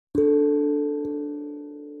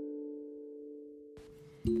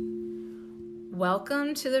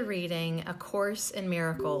Welcome to the reading A Course in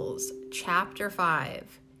Miracles, Chapter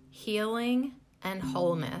 5, Healing and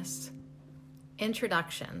Wholeness.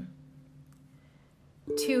 Introduction.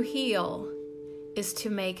 To heal is to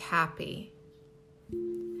make happy.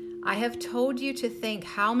 I have told you to think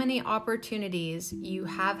how many opportunities you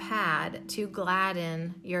have had to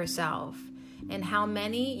gladden yourself and how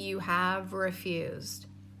many you have refused.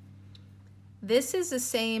 This is the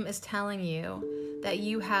same as telling you that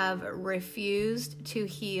you have refused to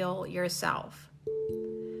heal yourself.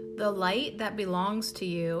 The light that belongs to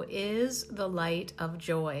you is the light of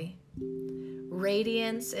joy.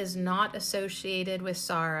 Radiance is not associated with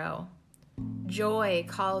sorrow. Joy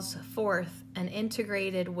calls forth an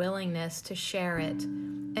integrated willingness to share it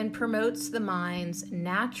and promotes the mind's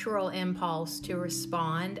natural impulse to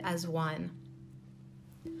respond as one.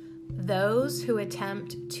 Those who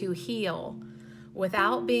attempt to heal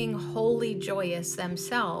without being wholly joyous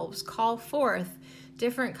themselves call forth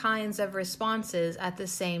different kinds of responses at the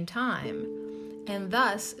same time, and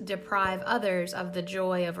thus deprive others of the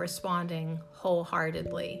joy of responding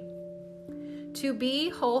wholeheartedly. To be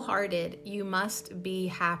wholehearted, you must be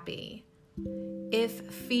happy.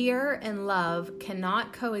 If fear and love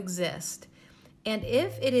cannot coexist, and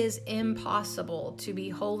if it is impossible to be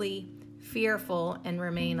wholly fearful and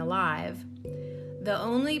remain alive, the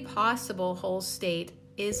only possible whole state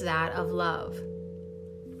is that of love.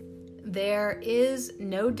 There is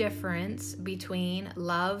no difference between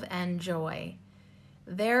love and joy.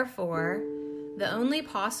 Therefore, the only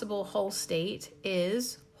possible whole state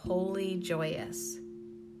is wholly joyous.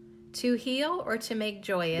 To heal or to make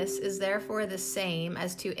joyous is therefore the same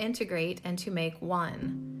as to integrate and to make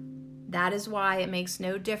one. That is why it makes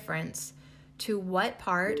no difference to what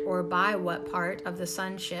part or by what part of the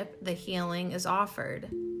sonship the healing is offered.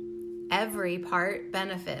 Every part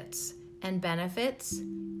benefits, and benefits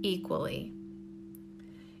equally.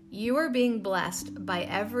 You are being blessed by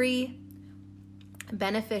every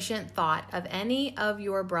beneficent thought of any of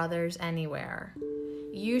your brothers anywhere.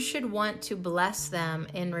 You should want to bless them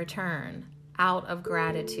in return, out of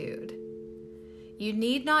gratitude. You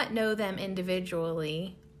need not know them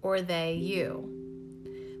individually, or they you.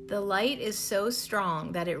 The light is so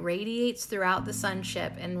strong that it radiates throughout the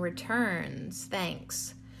sonship and returns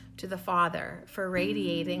thanks to the Father for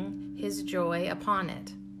radiating His joy upon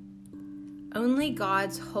it. Only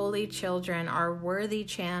God's holy children are worthy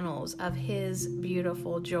channels of His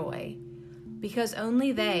beautiful joy, because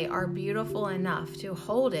only they are beautiful enough to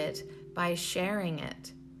hold it by sharing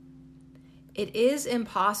it. It is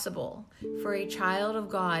impossible for a child of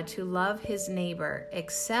God to love his neighbor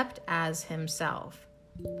except as himself.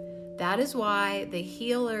 That is why the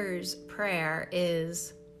healer's prayer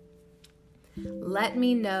is, "Let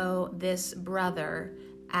me know this brother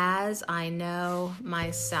as I know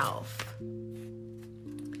myself."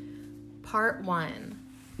 Part 1.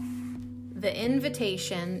 The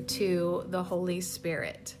invitation to the Holy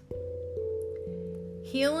Spirit.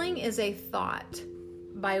 Healing is a thought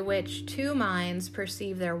by which two minds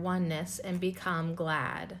perceive their oneness and become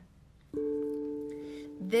glad.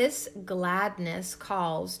 This gladness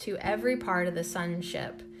calls to every part of the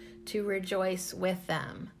sonship to rejoice with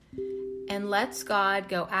them, and lets God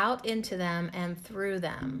go out into them and through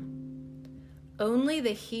them. Only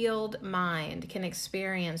the healed mind can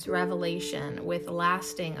experience revelation with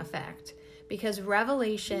lasting effect, because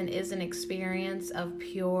revelation is an experience of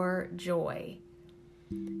pure joy.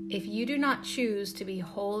 If you do not choose to be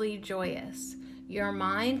wholly joyous, your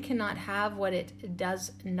mind cannot have what it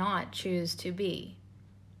does not choose to be.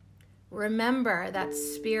 Remember that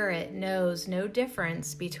spirit knows no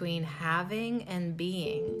difference between having and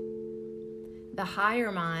being. The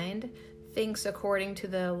higher mind thinks according to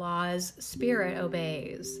the laws spirit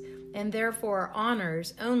obeys, and therefore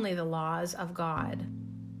honors only the laws of God.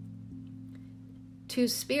 To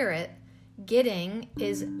spirit, getting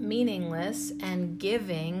is meaningless and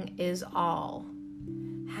giving is all.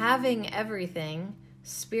 Having everything,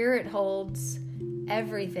 spirit holds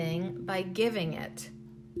everything by giving it,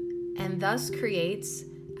 and thus creates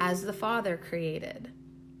as the Father created.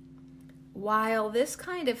 While this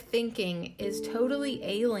kind of thinking is totally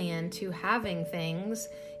alien to having things,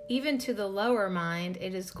 even to the lower mind,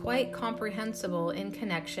 it is quite comprehensible in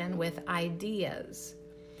connection with ideas.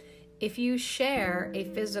 If you share a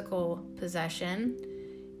physical possession,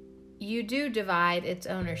 you do divide its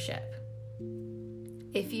ownership.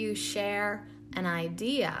 If you share an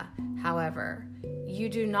idea, however, you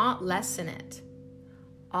do not lessen it.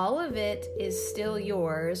 All of it is still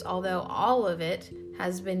yours, although all of it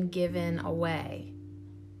has been given away.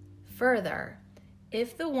 Further,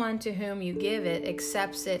 If the one to whom you give it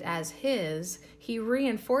accepts it as his, he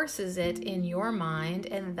reinforces it in your mind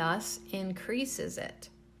and thus increases it.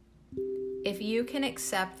 If you can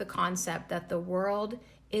accept the concept that the world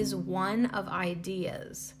is one of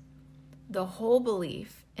ideas, the whole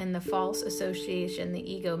belief in the false association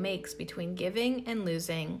the ego makes between giving and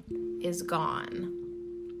losing is gone.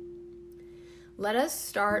 Let us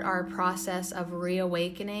start our process of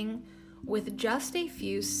reawakening with just a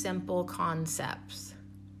few simple concepts.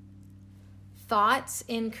 Thoughts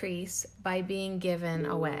increase by being given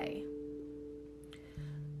away.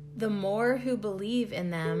 The more who believe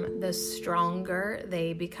in them, the stronger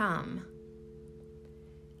they become.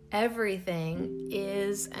 Everything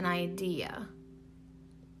is an idea.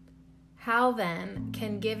 How then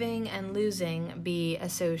can giving and losing be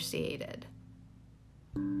associated?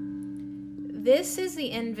 This is the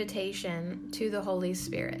invitation to the Holy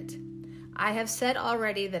Spirit. I have said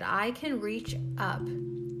already that I can reach up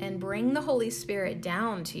and bring the Holy Spirit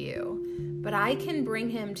down to you, but I can bring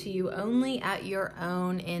him to you only at your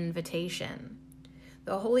own invitation.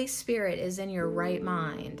 The Holy Spirit is in your right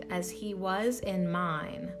mind, as he was in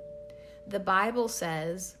mine. The Bible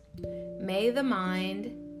says, "May the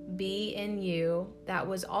mind be in you that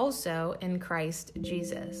was also in Christ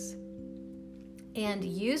Jesus," and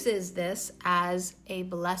uses this as a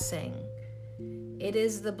blessing. It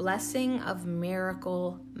is the blessing of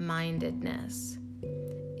miracle-mindedness.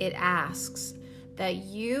 It asks that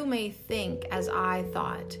you may think as I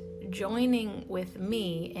thought, joining with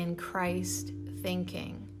me in Christ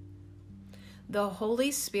thinking. The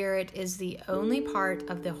Holy Spirit is the only part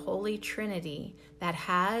of the Holy Trinity that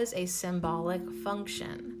has a symbolic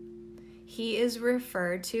function. He is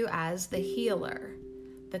referred to as the healer,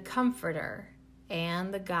 the comforter,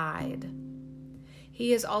 and the guide.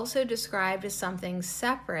 He is also described as something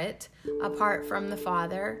separate, apart from the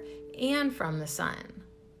Father and from the Son.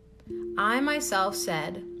 I myself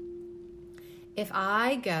said, "If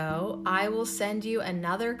I go, I will send you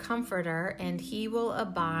another comforter, and he will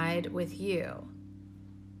abide with you."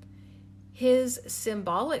 His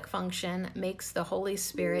symbolic function makes the Holy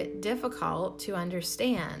Spirit difficult to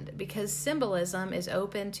understand because symbolism is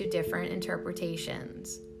open to different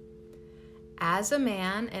interpretations. As a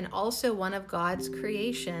man and also one of God's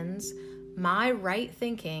creations, my right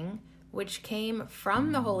thinking, which came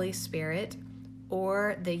from the Holy Spirit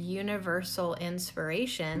or the universal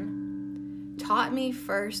inspiration, taught me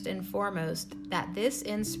first and foremost that this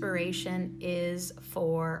inspiration is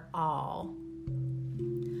for all.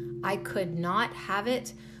 I could not have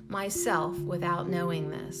it myself without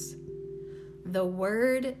knowing this. The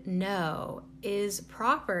word know is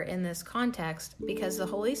proper in this context because the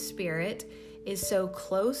Holy Spirit is so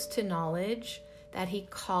close to knowledge that he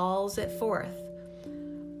calls it forth,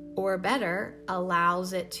 or better,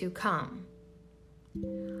 allows it to come.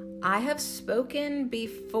 I have spoken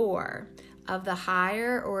before of the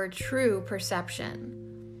higher or true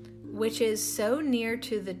perception, which is so near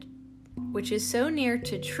to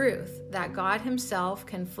truth that God himself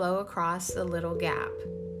can flow across the little gap.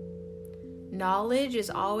 Knowledge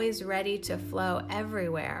is always ready to flow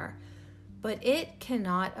everywhere, but it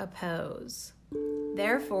cannot oppose.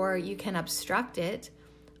 Therefore, you can obstruct it,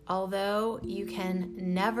 although you can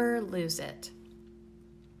never lose it.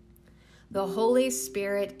 The Holy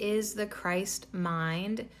Spirit is the Christ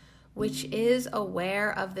mind, which is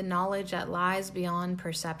aware of the knowledge that lies beyond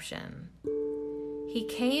perception. He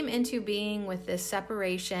came into being with this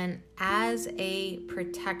separation as a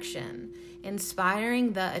protection,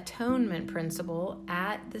 inspiring the atonement principle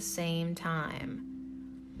at the same time.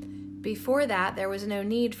 Before that, there was no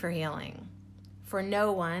need for healing, for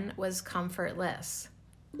no one was comfortless.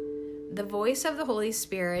 The voice of the Holy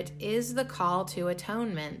Spirit is the call to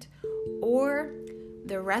atonement, or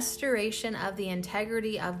the restoration of the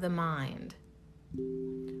integrity of the mind.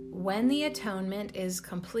 When the atonement is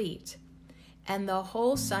complete and the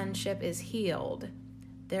whole sonship is healed,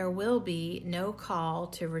 there will be no call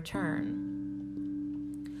to return.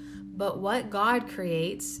 But what God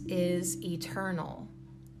creates is eternal.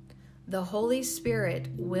 The Holy Spirit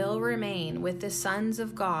will remain with the sons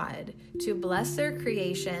of God to bless their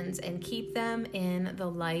creations and keep them in the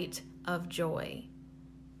light of joy.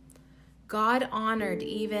 God honored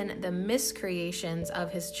even the miscreations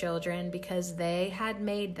of his children because they had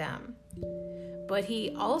made them. But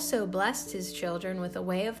he also blessed his children with a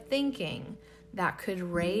way of thinking that could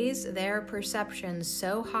raise their perceptions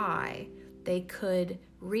so high they could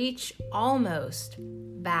reach almost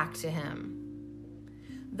back to him.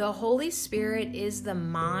 The Holy Spirit is the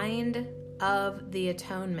mind of the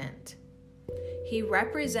atonement. He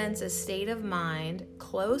represents a state of mind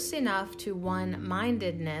close enough to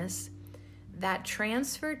one-mindedness that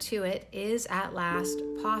transfer to it is at last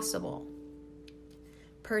possible.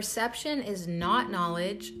 Perception is not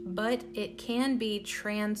knowledge, but it can be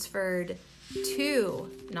transferred to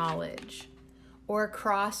knowledge or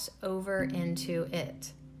cross over into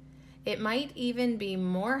it. It might even be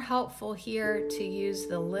more helpful here to use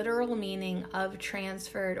the literal meaning of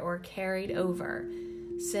transferred or carried over,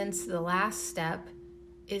 since the last step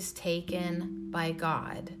is taken by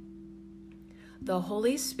God. The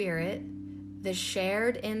Holy Spirit, the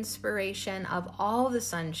shared inspiration of all the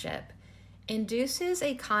sonship, induces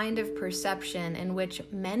a kind of perception in which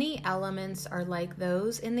many elements are like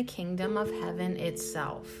those in the kingdom of heaven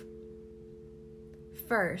itself.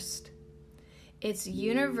 First, its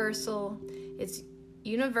universality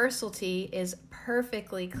is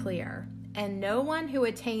perfectly clear, and no one who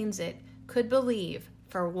attains it could believe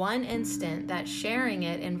for one instant that sharing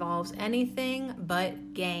it involves anything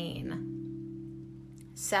but gain.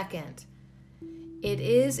 Second, it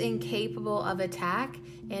is incapable of attack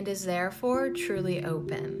and is therefore truly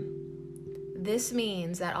open. This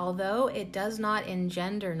means that although it does not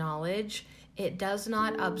engender knowledge, it does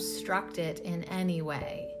not obstruct it in any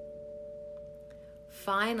way.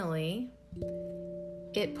 Finally,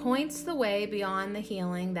 it points the way beyond the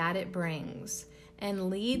healing that it brings and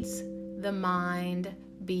leads the mind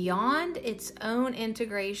beyond its own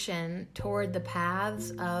integration toward the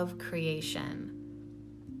paths of creation.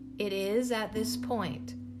 It is at this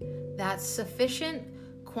point that sufficient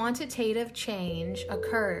quantitative change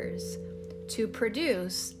occurs to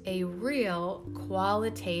produce a real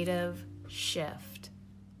qualitative shift.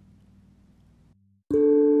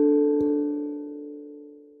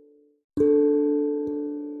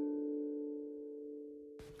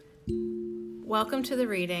 Welcome to the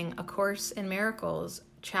reading A Course in Miracles,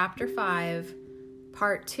 Chapter 5,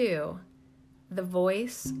 Part 2, The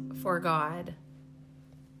Voice for God.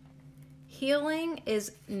 Healing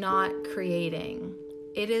is not creating,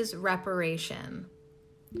 it is reparation.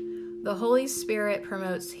 The Holy Spirit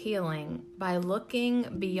promotes healing by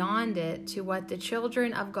looking beyond it to what the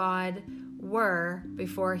children of God were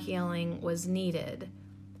before healing was needed,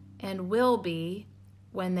 and will be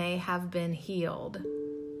when they have been healed.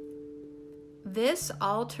 This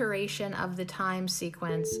alteration of the time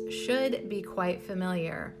sequence should be quite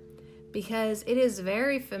familiar, because it is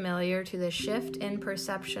very familiar to the shift in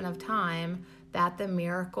perception of time that the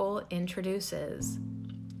miracle introduces.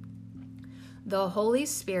 The Holy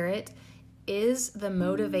Spirit is the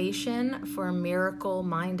motivation for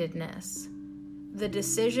miracle-mindedness, the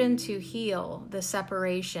decision to heal the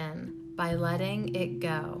separation by letting it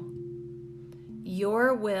go.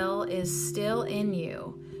 Your will is still in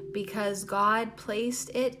you, because God placed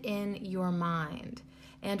it in your mind.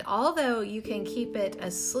 And although you can keep it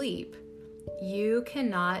asleep, you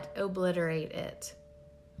cannot obliterate it.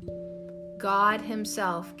 God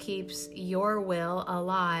Himself keeps your will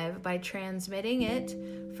alive by transmitting it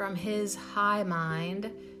from His high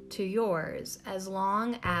mind to yours as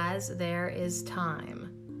long as there is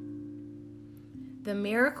time. The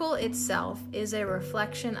miracle itself is a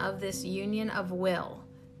reflection of this union of will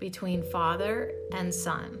between Father and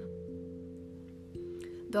Son.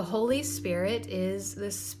 The Holy Spirit is the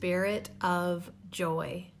Spirit of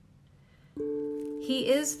joy. He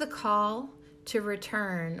is the call to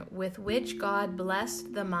return with which God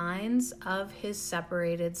blessed the minds of His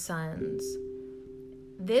separated sons.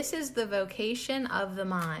 This is the vocation of the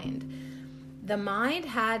mind. The mind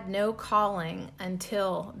had no calling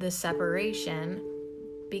until the separation,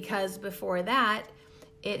 because before that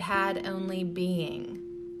it had only being,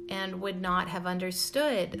 and would not have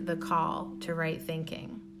understood the call to right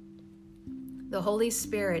thinking. The Holy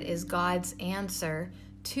Spirit is God's answer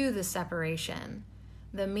to the separation,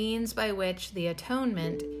 the means by which the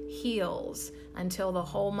atonement heals until the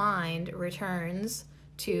whole mind returns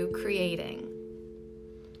to creating.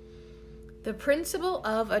 The principle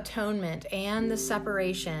of atonement and the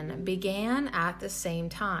separation began at the same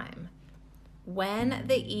time. When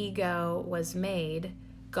the ego was made,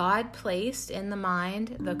 God placed in the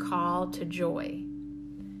mind the call to joy.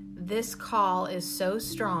 This call is so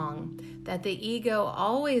strong that the ego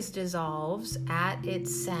always dissolves at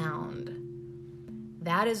its sound.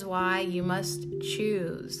 That is why you must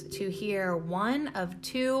choose to hear one of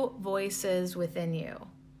two voices within you.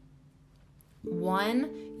 One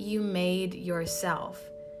you made yourself,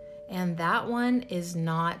 and that one is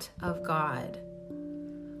not of God.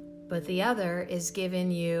 But the other is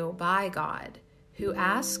given you by God, who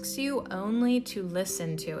asks you only to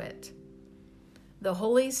listen to it. The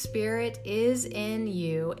Holy Spirit is in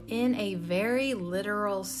you in a very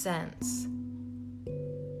literal sense.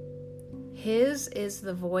 His is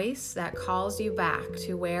the voice that calls you back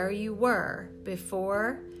to where you were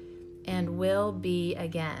before and will be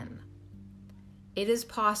again. It is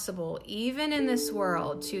possible, even in this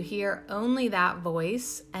world, to hear only that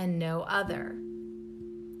voice and no other.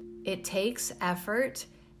 It takes effort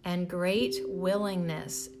and great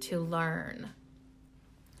willingness to learn.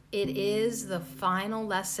 It is the final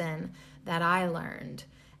lesson that I learned,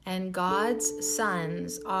 and God's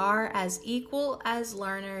sons are as equal as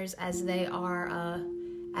learners as they are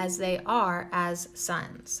as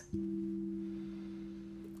sons.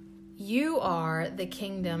 You are the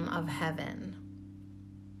kingdom of heaven,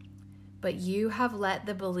 but you have let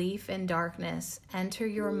the belief in darkness enter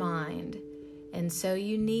your mind, and so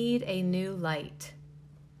you need a new light.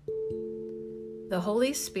 The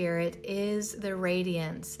Holy Spirit is the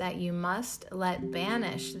radiance that you must let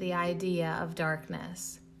banish the idea of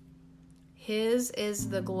darkness. His is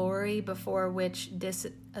the glory before which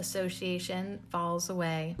disassociation falls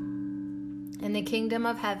away, and the kingdom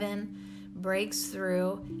of heaven breaks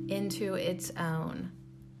through into its own.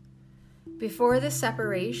 Before the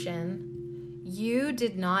separation, you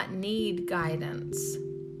did not need guidance.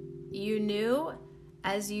 You knew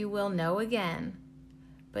as you will know again,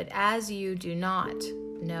 but as you do not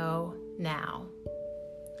know now.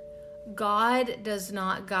 God does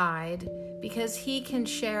not guide because he can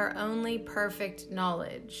share only perfect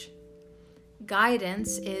knowledge.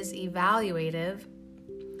 Guidance is evaluative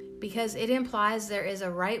because it implies there is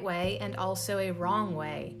a right way and also a wrong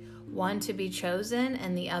way, one to be chosen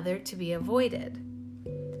and the other to be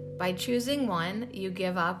avoided. By choosing one, you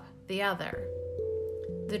give up the other.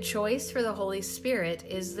 The choice for the Holy Spirit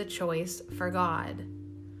is the choice for God.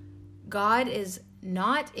 God is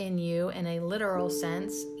not in you in a literal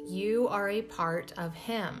sense. You are a part of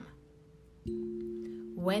him.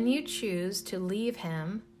 When you chose to leave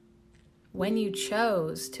him,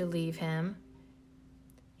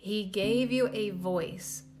 he gave you a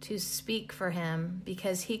voice to speak for him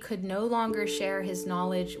because he could no longer share his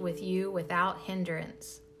knowledge with you without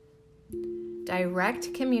hindrance.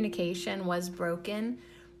 Direct communication was broken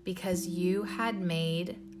because you had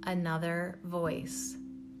made another voice.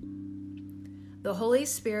 The Holy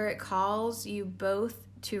Spirit calls you both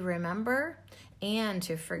to remember and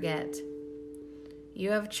to forget. You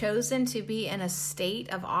have chosen to be in a state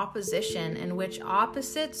of opposition in which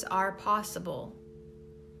opposites are possible.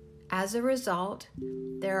 As a result,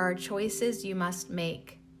 there are choices you must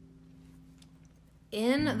make.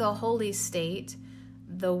 In the holy state,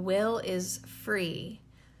 the will is free,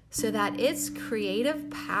 so that its creative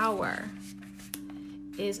power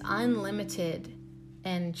is unlimited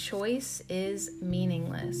and choice is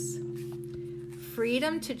meaningless.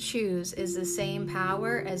 Freedom to choose is the same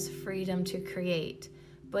power as freedom to create,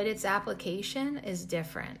 but its application is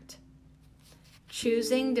different.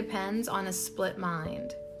 Choosing depends on a split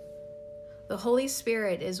mind. The Holy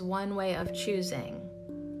Spirit is one way of choosing.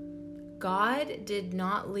 God did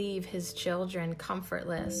not leave his children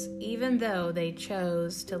comfortless, even though they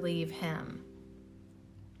chose to leave him.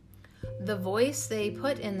 The voice they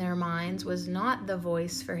put in their minds was not the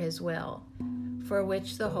voice for his will, for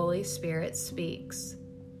which the Holy Spirit speaks.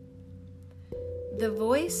 The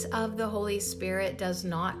voice of the Holy Spirit does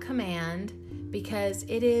not command because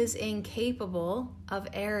it is incapable of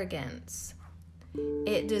arrogance.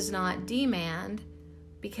 It does not demand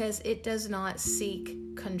because it does not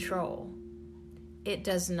seek control. It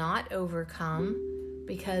does not overcome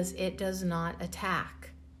because it does not attack.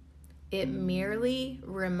 It merely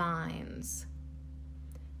reminds.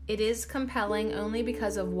 It is compelling only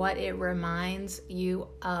because of what it reminds you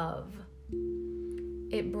of.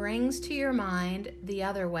 It brings to your mind the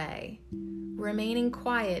other way, remaining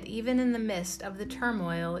quiet even in the midst of the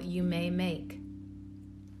turmoil you may make.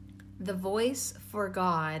 The voice for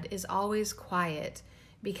God is always quiet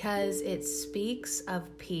because it speaks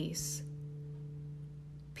of peace.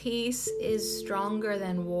 Peace is stronger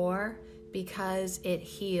than war because it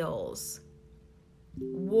heals.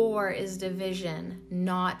 War is division,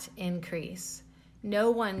 not increase. No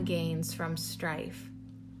one gains from strife.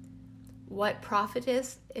 What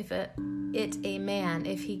profiteth it a man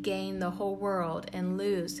if he gain the whole world and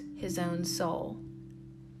lose his own soul?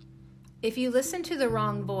 If you listen to the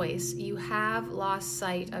wrong voice, you have lost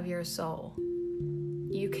sight of your soul.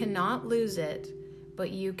 You cannot lose it,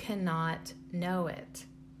 but you cannot know it.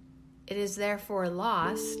 It is therefore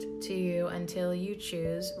lost to you until you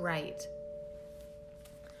choose right.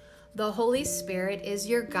 The Holy Spirit is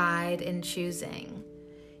your guide in choosing.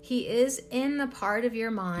 He is in the part of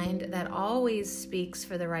your mind that always speaks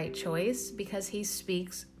for the right choice because he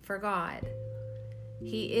speaks for God.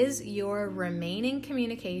 He is your remaining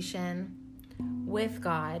communication with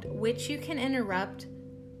God, which you can interrupt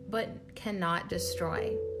but cannot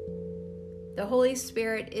destroy. The Holy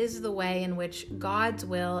Spirit is the way in which God's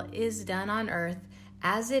will is done on earth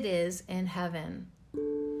as it is in heaven.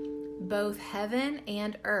 Both heaven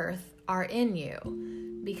and earth are in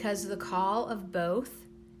you, because the call of both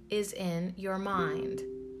is in your mind.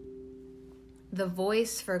 The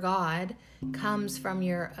voice for God comes from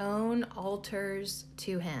your own altars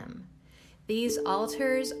to Him. These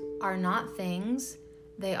altars are not things,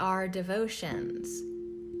 they are devotions.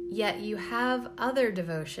 Yet you have other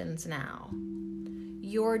devotions now.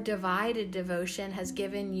 Your divided devotion has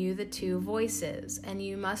given you the two voices, and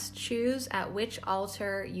you must choose at which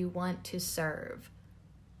altar you want to serve.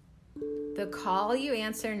 The call you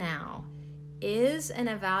answer now is an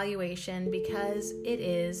evaluation because it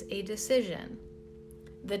is a decision.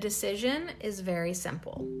 The decision is very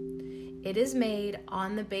simple. It is made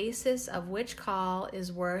on the basis of which call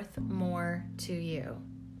is worth more to you.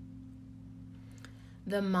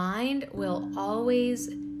 The mind will always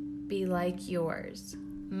be like yours.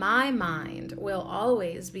 My mind will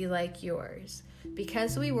always be like yours,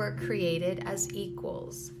 because we were created as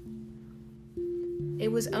equals.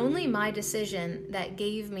 It was only my decision that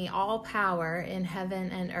gave me all power in heaven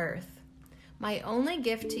and earth. My only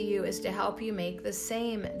gift to you is to help you make the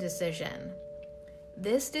same decision.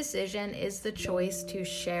 This decision is the choice to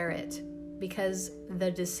share it, because the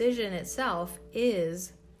decision itself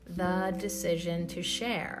is the decision to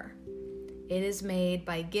share. It is made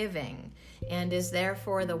by giving, and is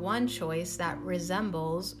therefore the one choice that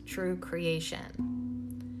resembles true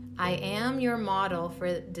creation. I am your model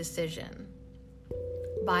for decision.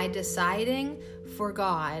 By deciding for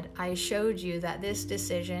God, I showed you that this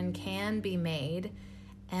decision can be made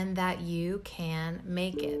and that you can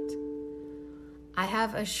make it. I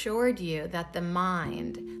have assured you that the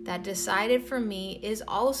mind that decided for me is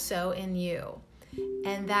also in you,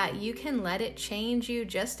 and that you can let it change you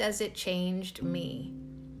just as it changed me.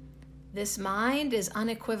 This mind is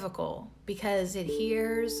unequivocal because it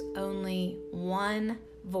hears only one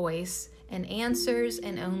voice and answers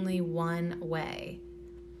in only one way.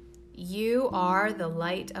 You are the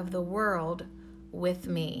light of the world with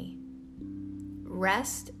me.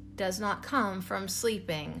 Rest does not come from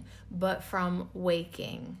sleeping, but from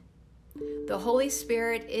waking. The Holy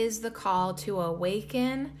Spirit is the call to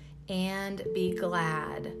awaken and be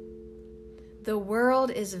glad. The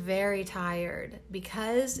world is very tired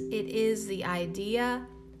because it is the idea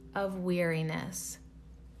of weariness.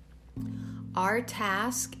 Our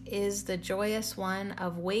task is the joyous one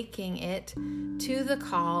of waking it to the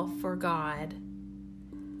call for God.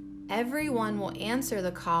 Everyone will answer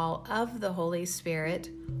the call of the Holy Spirit,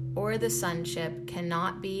 or the sonship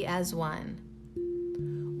cannot be as one.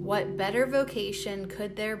 What better vocation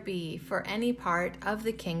could there be for any part of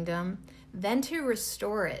the kingdom than to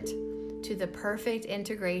restore it to the perfect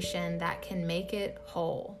integration that can make it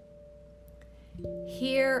whole?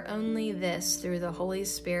 Hear only this through the Holy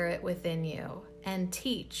Spirit within you, and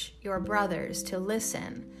teach your brothers to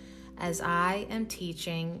listen as I am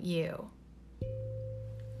teaching you.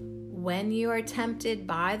 When you are tempted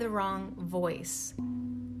by the wrong voice,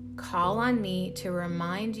 call on me to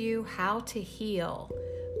remind you how to heal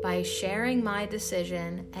by sharing my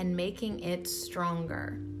decision and making it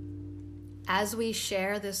stronger. As we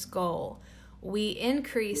share this goal, we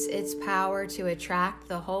increase its power to attract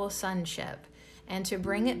the whole sonship and to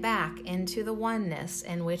bring it back into the oneness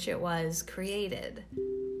in which it was created.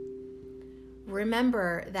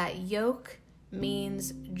 Remember that yoke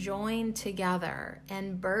means join together,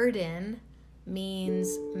 and burden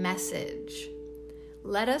means message.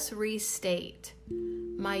 Let us restate,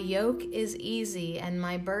 my yoke is easy and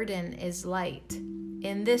my burden is light,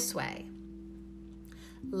 in this way.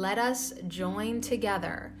 Let us join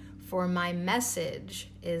together, for my message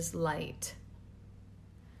is light.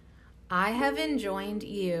 I have enjoined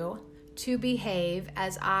you to behave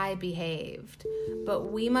as I behaved,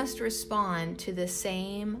 but we must respond to the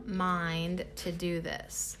same mind to do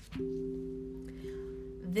this.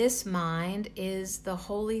 This mind is the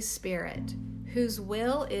Holy Spirit, whose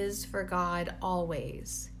will is for God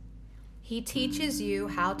always. He teaches you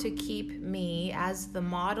how to keep me as the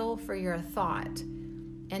model for your thought,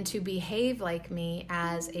 and to behave like me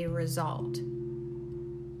as a result.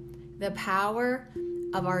 The power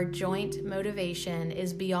of our joint motivation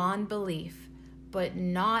is beyond belief, but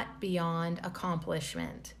not beyond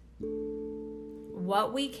accomplishment.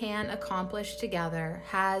 What we can accomplish together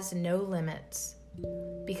has no limits,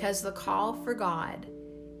 because the call for God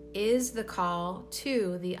is the call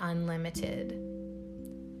to the unlimited.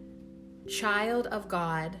 Child of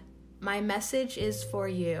God, my message is for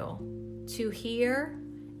you, to hear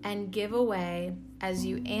and give away as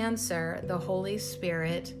you answer the Holy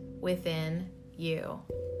Spirit within you.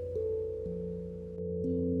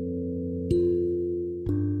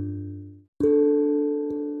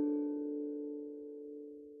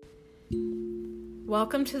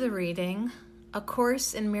 Welcome to the reading, A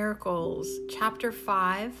Course in Miracles, Chapter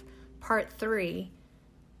 5, Part 3,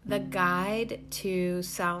 The Guide to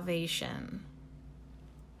Salvation.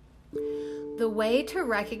 The way to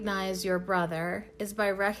recognize your brother is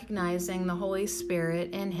by recognizing the Holy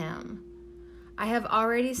Spirit in him. I have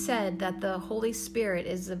already said that the Holy Spirit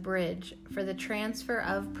is the bridge for the transfer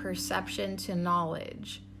of perception to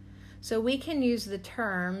knowledge. So we can use the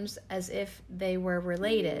terms as if they were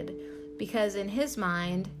related, because in his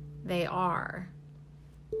mind, they are.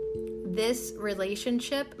 This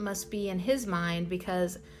relationship must be in his mind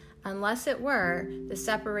because unless it were, the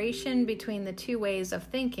separation between the two ways of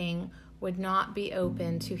thinking would not be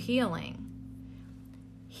open to healing.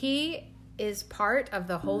 He is part of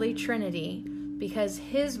the Holy Trinity because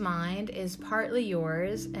his mind is partly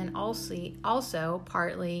yours and also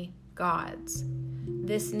partly God's.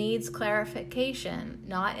 This needs clarification,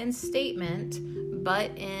 not in statement,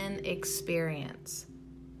 but in experience.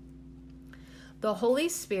 The Holy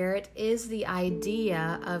Spirit is the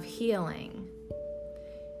idea of healing.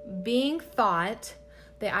 Being thought,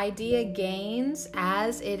 the idea gains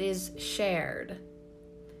as it is shared.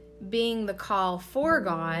 Being the call for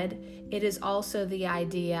God, it is also the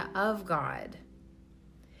idea of God.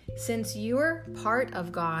 Since you're part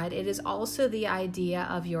of God, it is also the idea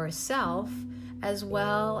of yourself as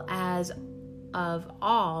well as of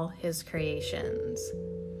all his creations.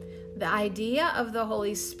 The idea of the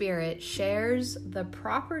Holy Spirit shares the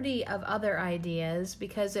property of other ideas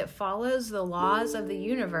because it follows the laws of the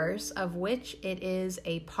universe of which it is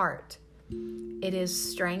a part. It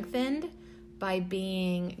is strengthened by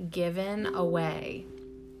being given away.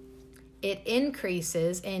 It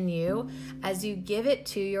increases in you as you give it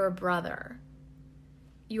to your brother.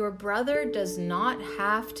 Your brother does not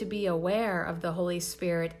have to be aware of the Holy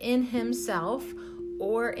Spirit in himself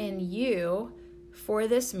or in you for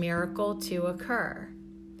this miracle to occur.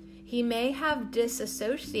 He may have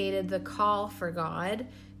disassociated the call for God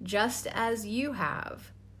just as you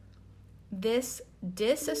have. This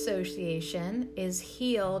disassociation is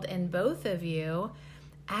healed in both of you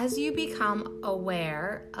as you become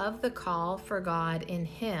aware of the call for God in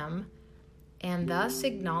him and thus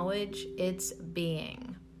acknowledge its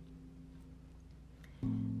being.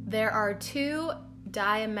 There are two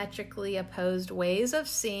diametrically opposed ways of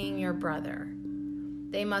seeing your brother.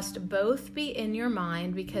 They must both be in your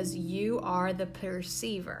mind because you are the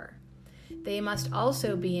perceiver. They must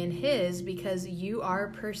also be in his because you are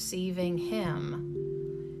perceiving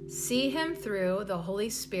him. See him through the Holy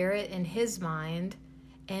Spirit in his mind,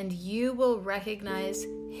 and you will recognize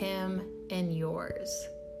him in yours.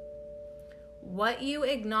 What you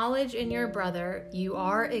acknowledge in your brother, you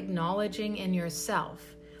are acknowledging in yourself,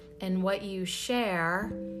 and what you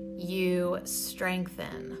share, you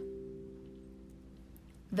strengthen.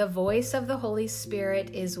 The voice of the Holy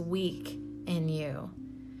Spirit is weak in you.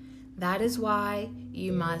 That is why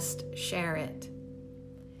you must share it.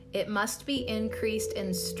 It must be increased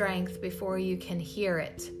in strength before you can hear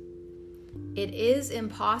it. It is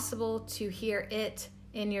impossible to hear it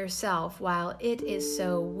in yourself while it is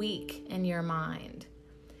so weak in your mind.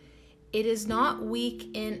 It is not weak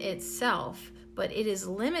in itself, but it is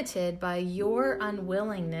limited by your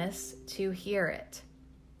unwillingness to hear it.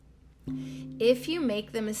 If you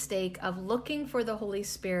make the mistake of looking for the Holy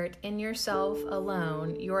Spirit in yourself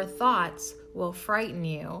alone, your thoughts will frighten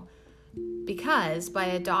you because by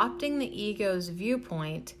adopting the ego's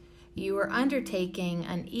viewpoint, you are undertaking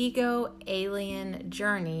an ego-alien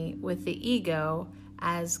journey with the ego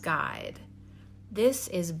as guide. This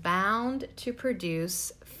is bound to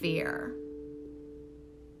produce fear.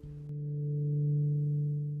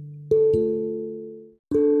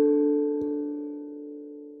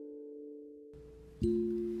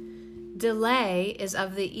 Delay is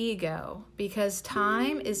of the ego because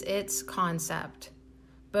time is its concept.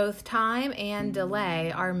 Both time and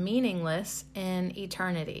delay are meaningless in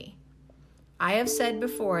eternity. I have said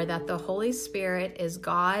before that the Holy Spirit is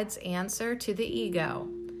God's answer to the ego.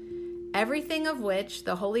 Everything of which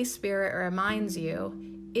the Holy Spirit reminds you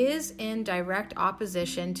is in direct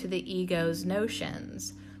opposition to the ego's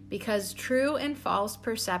notions, because true and false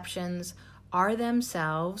perceptions are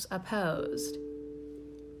themselves opposed.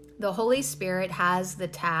 The Holy Spirit has the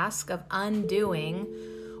task of undoing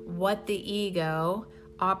what the ego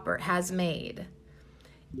has made.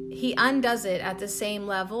 He undoes it at the same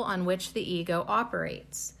level on which the ego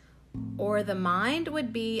operates. or the mind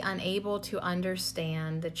would be unable to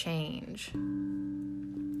understand the change.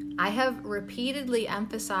 I have repeatedly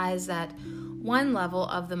emphasized that one level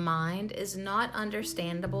of the mind is not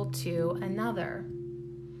understandable to another.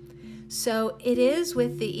 So it is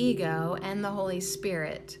with the ego and the Holy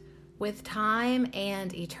Spirit, with time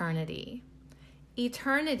and eternity.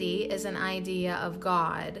 Eternity is an idea of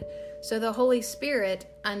God, so the Holy Spirit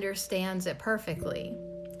understands it perfectly.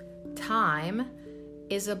 Time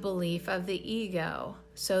is a belief of the ego,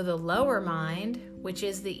 so the lower mind, which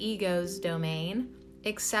is the ego's domain,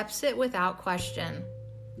 accepts it without question.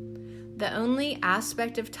 The only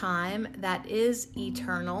aspect of time that is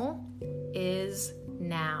eternal is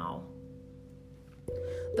now.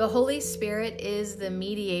 The Holy Spirit is the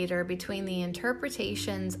mediator between the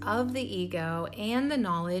interpretations of the ego and the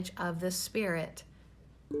knowledge of the Spirit.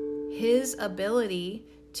 His ability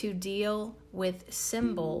to deal with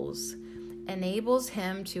symbols enables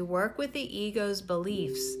him to work with the ego's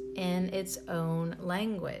beliefs in its own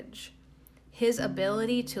language. His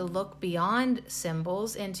ability to look beyond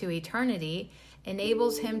symbols into eternity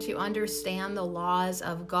enables him to understand the laws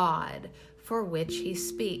of God for which he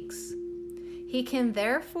speaks. He can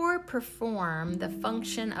therefore perform the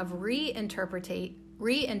function of reinterpreting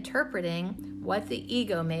what the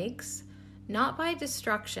ego makes, not by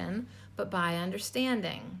destruction, but by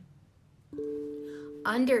understanding.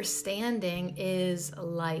 Understanding is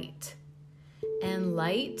light, and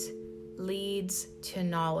light leads to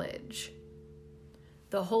knowledge.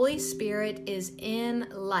 The Holy Spirit is in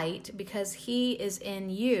light because he is in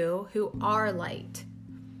you who are light.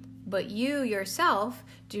 But you yourself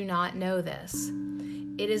do not know this.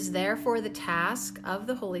 It is therefore the task of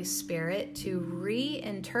the Holy Spirit to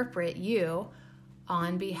reinterpret you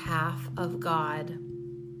on behalf of God.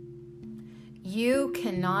 You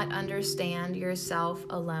cannot understand yourself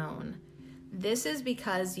alone. This is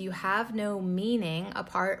because you have no meaning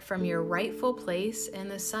apart from your rightful place in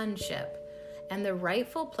the sonship, and the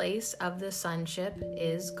rightful place of the sonship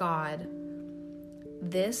is God.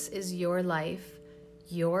 This is your life,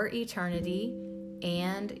 your eternity,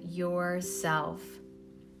 and yourself.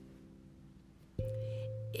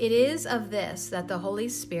 It is of this that the Holy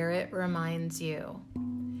Spirit reminds you.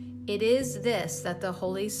 It is this that the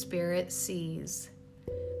Holy Spirit sees.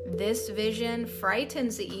 This vision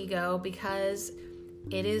frightens the ego because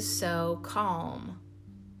it is so calm.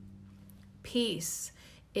 Peace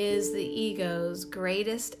is the ego's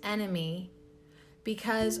greatest enemy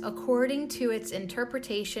because, according to its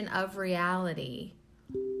interpretation of reality,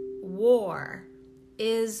 war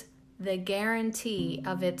is the guarantee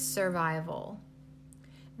of its survival.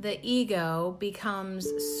 The ego becomes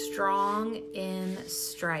strong in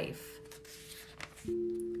strife.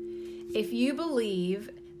 If you believe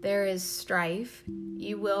there is strife,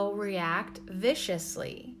 you will react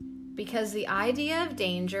viciously because the idea of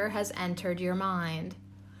danger has entered your mind.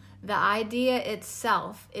 The idea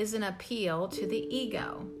itself is an appeal to the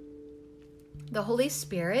ego. The Holy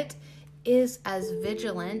Spirit is as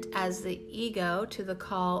vigilant as the ego to the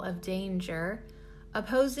call of danger,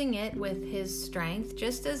 opposing it with his strength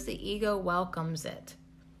just as the ego welcomes it.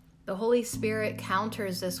 The Holy Spirit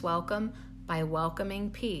counters this welcome by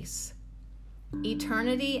welcoming peace.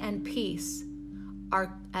 Eternity and peace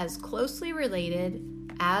are as closely related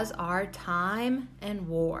as are time and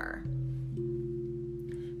war.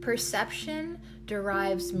 Perception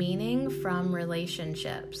derives meaning from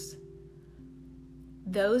relationships.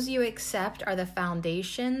 Those you accept are the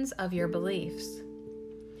foundations of your beliefs.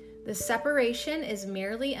 The separation is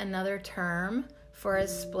merely another term for a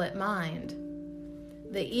split mind.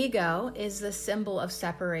 The ego is the symbol of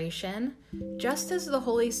separation, just as the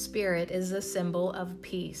Holy Spirit is the symbol of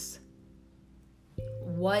peace.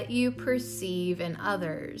 What you perceive in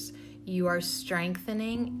others, you are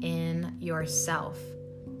strengthening in yourself.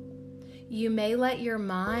 You may let your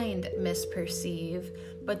mind misperceive,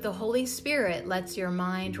 but the Holy Spirit lets your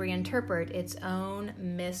mind reinterpret its own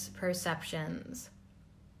misperceptions.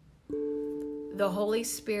 The Holy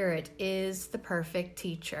Spirit is the perfect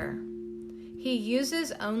teacher. He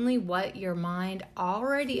uses only what your mind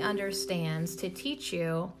already understands to teach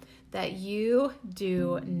you that you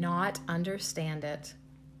do not understand it.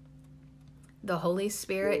 The Holy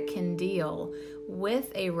Spirit can deal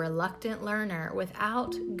with a reluctant learner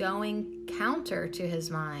without going counter to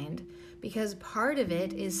his mind, because part of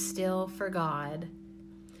it is still for God.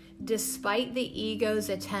 Despite the ego's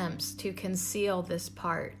attempts to conceal this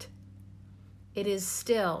part, it is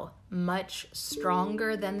still much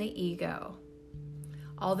stronger than the ego,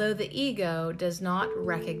 although the ego does not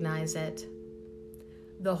recognize it.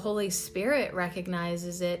 The Holy Spirit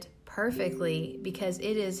recognizes it perfectly because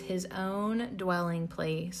it is his own dwelling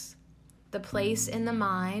place. the place in the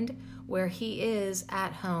mind where he is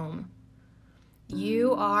at home.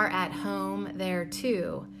 You are at home there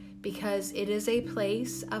too, because it is a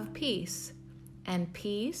place of peace, and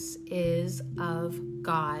peace is of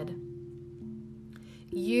God.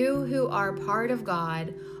 You who are part of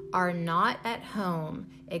God are not at home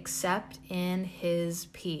except in his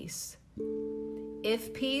peace.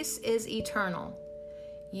 If peace is eternal,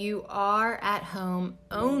 you are at home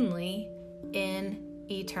only in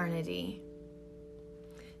eternity.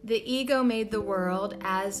 The ego made the world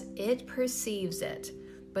as it perceives it,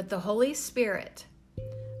 but the Holy Spirit,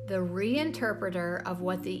 the reinterpreter of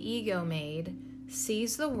what the ego made,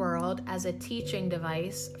 sees the world as a teaching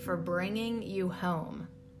device for bringing you home.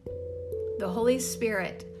 The Holy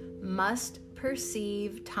Spirit must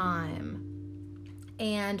perceive time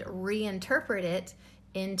and reinterpret it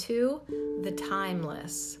into the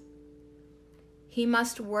timeless. He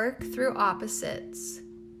must work through opposites,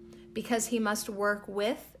 because he must work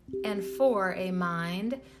with and for a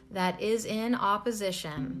mind that is in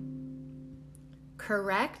opposition.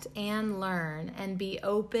 Correct and learn, and be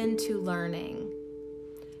open to learning.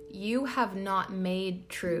 You have not made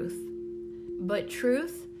truth, but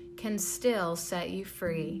truth can still set you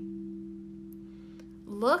free.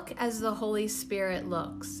 Look as the Holy Spirit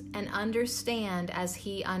looks, and understand as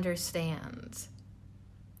he understands.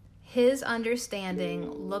 His understanding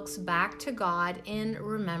looks back to God in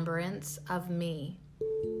remembrance of me.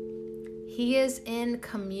 He is in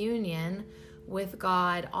communion with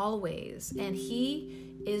God always, and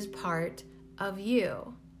he is part of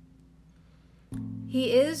you.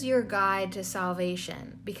 He is your guide to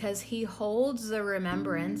salvation because he holds the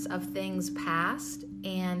remembrance of things past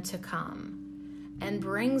and to come, and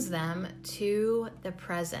brings them to the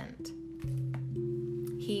present.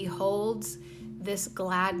 He holds this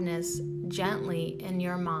gladness gently in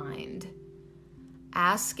your mind,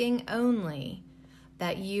 asking only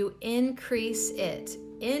that you increase it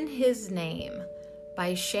in his name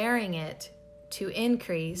by sharing it to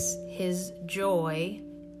increase his joy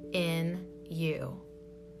in you.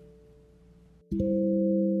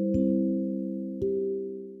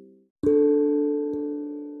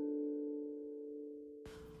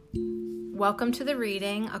 Welcome to the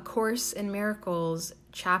reading, A Course in Miracles,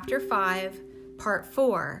 Chapter 5, Part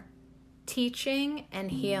 4, Teaching and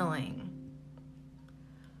Healing.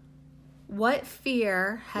 What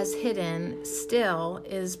fear has hidden still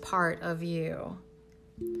is part of you.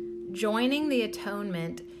 Joining the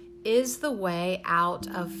atonement is the way out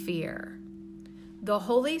of fear. The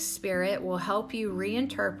Holy Spirit will help you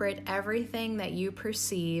reinterpret everything that you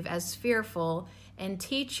perceive as fearful and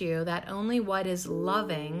teach you that only what is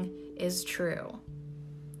loving is true.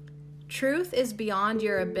 Truth is beyond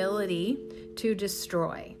your ability to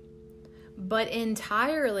destroy, but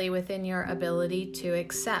entirely within your ability to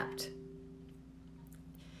accept.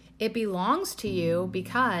 It belongs to you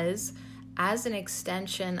because, as an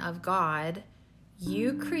extension of God,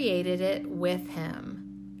 you created it with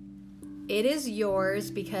him. It is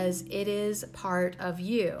yours because it is part of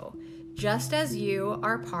you, just as you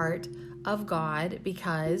are part of God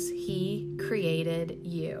because he created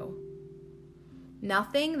you.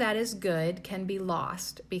 Nothing that is good can be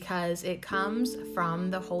lost because it comes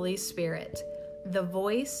from the Holy Spirit, the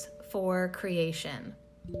voice for creation.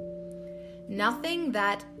 Nothing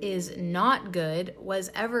that is not good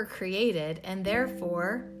was ever created and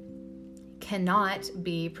therefore cannot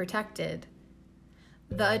be protected.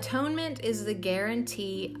 The atonement is the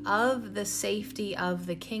guarantee of the safety of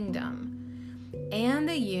the kingdom, and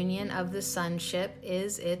the union of the sonship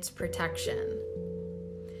is its protection.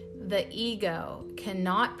 The ego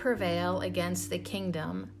cannot prevail against the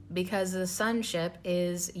kingdom because the sonship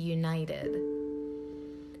is united.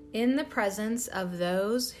 In the presence of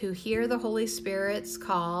those who hear the Holy Spirit's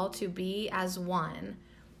call to be as one,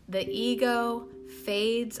 the ego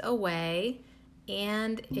fades away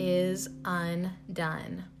and is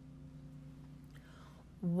undone.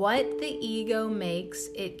 What the ego makes,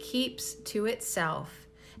 it keeps to itself,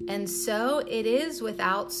 and so it is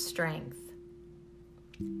without strength.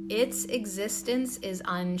 Its existence is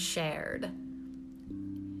unshared.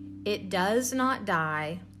 It does not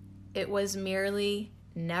die. It was merely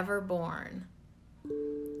never born.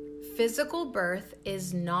 Physical birth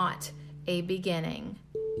is not a beginning.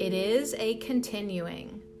 It is a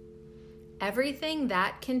continuing. Everything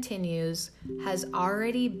that continues has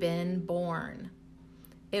already been born.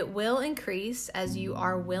 It will increase as you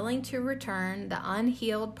are willing to return the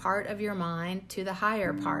unhealed part of your mind to the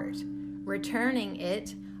higher part, returning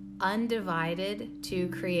it undivided to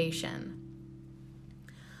creation.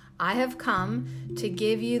 I have come to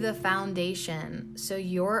give you the foundation so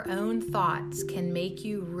your own thoughts can make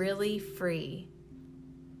you really free.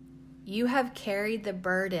 You have carried the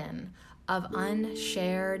burden of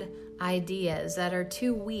unshared ideas that are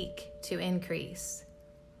too weak to increase.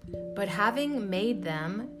 But having made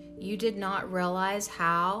them, you did not realize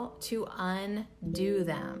how to undo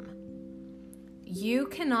them. You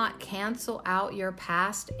cannot cancel out your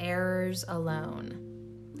past errors alone.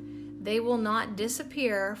 They will not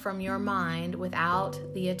disappear from your mind without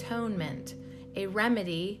the atonement, a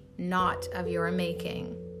remedy not of your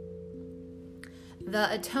making.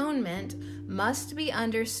 The atonement must be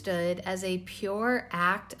understood as a pure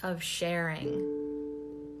act of sharing.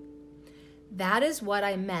 That is what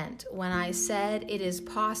I meant when I said it is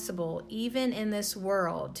possible, even in this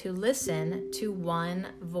world, to listen to one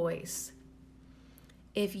voice.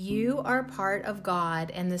 If you are part of God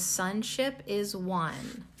and the sonship is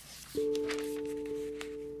one,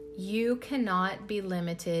 you cannot be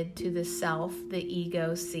limited to the self the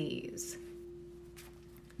ego sees.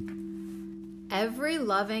 Every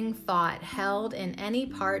loving thought held in any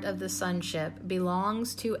part of the sonship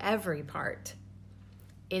belongs to every part.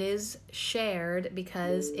 It is shared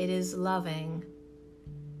because it is loving.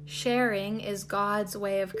 Sharing is God's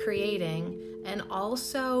way of creating and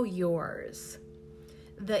also yours.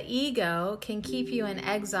 The ego can keep you in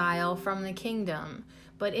exile from the kingdom,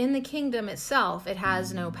 but in the kingdom itself, it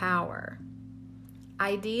has no power.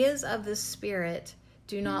 Ideas of the spirit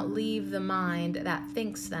do not leave the mind that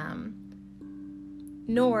thinks them,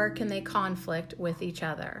 nor can they conflict with each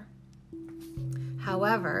other.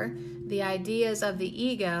 However, the ideas of the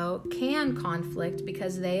ego can conflict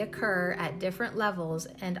because they occur at different levels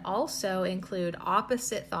and also include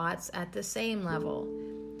opposite thoughts at the same level.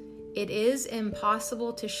 It is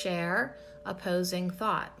impossible to share opposing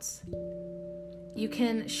thoughts. You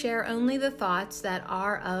can share only the thoughts that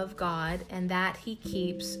are of God and that He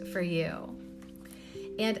keeps for you.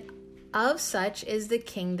 And of such is the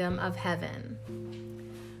kingdom of heaven.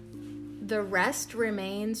 The rest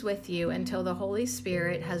remains with you until the Holy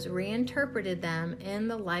Spirit has reinterpreted them in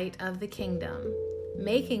the light of the kingdom,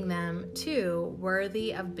 making them, too,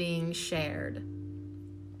 worthy of being shared.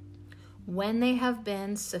 When they have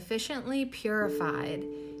been sufficiently purified,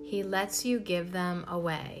 He lets you give them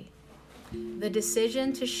away. The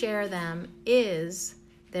decision to share them is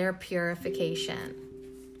their purification.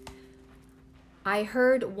 I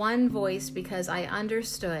heard one voice because I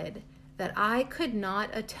understood that I could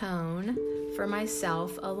not atone for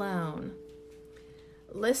myself alone.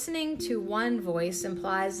 Listening to one voice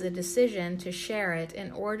implies the decision to share it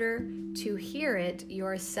in order to hear it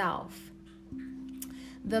yourself.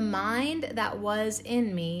 The mind that was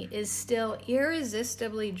in me is still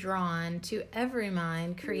irresistibly drawn to every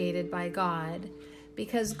mind created by God,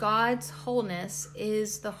 because God's wholeness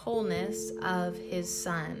is the wholeness of His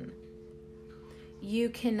Son.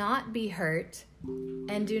 You cannot be hurt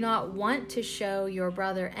and do not want to show your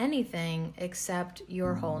brother anything except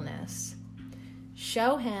your wholeness.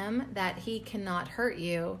 Show him that he cannot hurt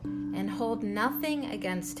you and hold nothing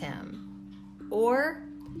against him, or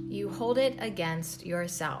you hold it against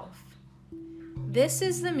yourself. This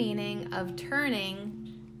is the meaning of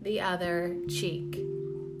turning the other cheek.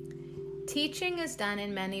 Teaching is done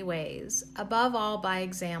in many ways, above all by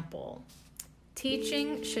example.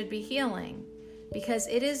 Teaching should be healing, because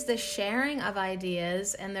it is the sharing of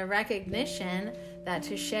ideas and the recognition that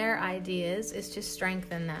to share ideas is to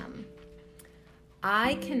strengthen them.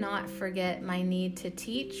 I cannot forget my need to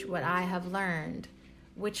teach what I have learned,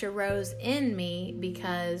 which arose in me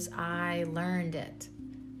because I learned it.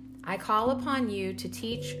 I call upon you to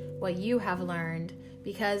teach what you have learned,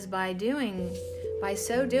 because by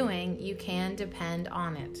so doing, you can depend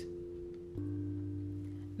on it.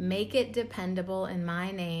 Make it dependable in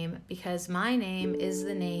my name, because my name is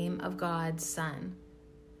the name of God's Son.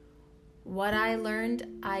 What I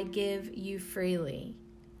learned, I give you freely,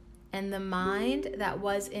 and the mind that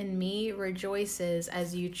was in me rejoices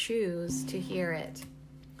as you choose to hear it.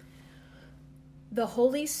 The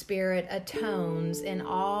Holy Spirit atones in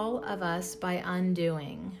all of us by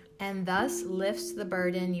undoing, and thus lifts the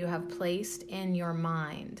burden you have placed in your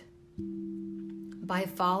mind. By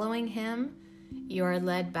following Him, you are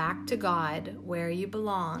led back to God, where you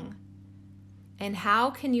belong. And how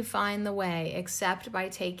can you find the way except by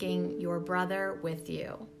taking your brother with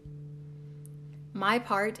you? My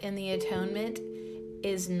part in the atonement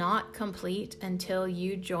is not complete until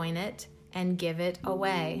you join it and give it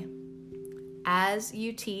away. As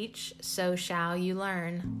you teach, so shall you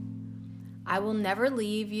learn. I will never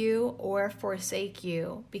leave you or forsake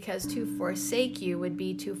you, because to forsake you would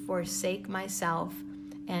be to forsake myself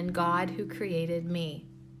and God who created me.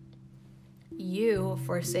 you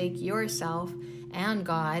forsake yourself and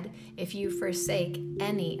God if you forsake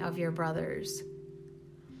any of your brothers.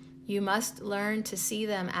 You must learn to see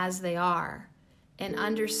them as they are and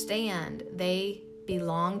understand they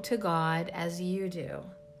belong to God as you do.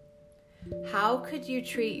 How could you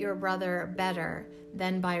treat your brother better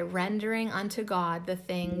than by rendering unto God the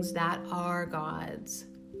things that are God's?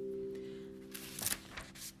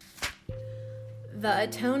 The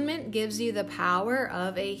atonement gives you the power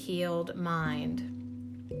of a healed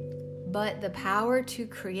mind, but the power to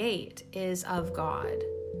create is of God.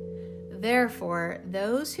 Therefore,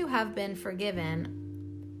 those who have been forgiven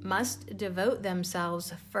must devote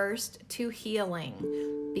themselves first to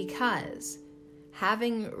healing, because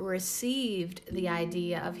having received the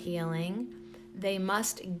idea of healing, they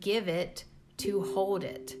must give it to hold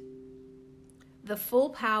it. The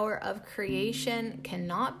full power of creation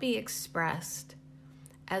cannot be expressed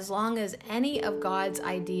as long as any of God's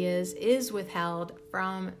ideas is withheld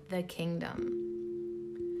from the kingdom.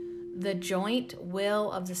 The joint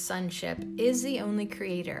will of the sonship is the only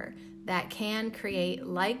creator that can create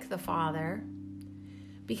like the Father,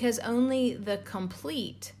 because only the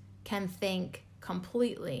complete can think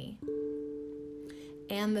completely,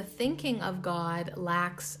 and the thinking of God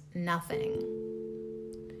lacks nothing.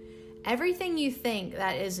 Everything you think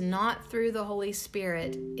that is not through the Holy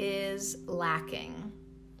Spirit is lacking.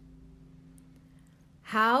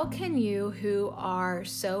 How can you who are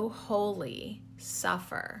so holy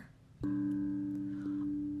suffer?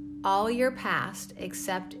 All your past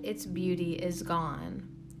except its beauty is gone,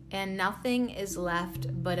 and nothing is left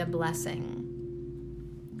but a blessing.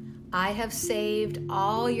 I have saved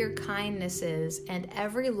all your kindnesses and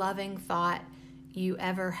every loving thought you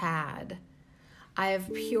ever had. I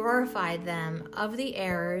have purified them of the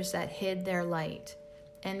errors that hid their light,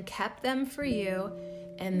 and kept them for you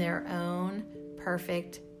in their own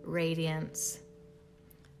perfect radiance.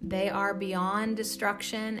 They are beyond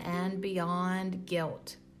destruction and beyond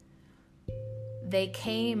guilt. They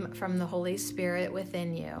came from the Holy Spirit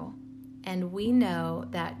within you, and we know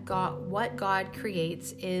that what God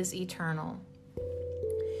creates is eternal.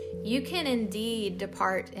 You can indeed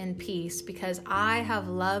depart in peace, because I have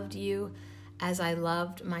loved you as I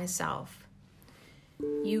loved myself.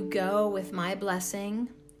 You go with my blessing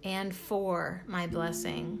and for my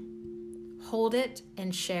blessing. Hold it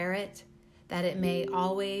and share it, that it may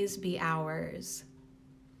always be ours.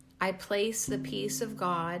 I place the peace of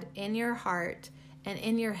God in your heart and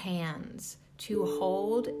in your hands to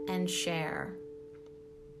hold and share.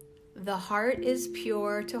 The heart is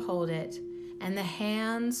pure to hold it, and the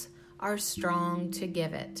hands are strong to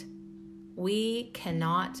give it. We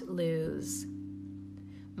cannot lose.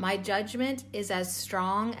 My judgment is as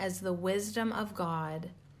strong as the wisdom of God,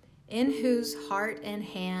 in whose heart and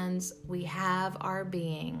hands we have our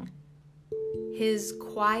being. His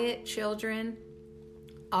quiet children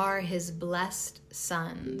are his blessed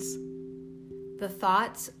sons. The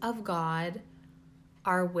thoughts of God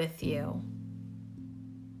are with you.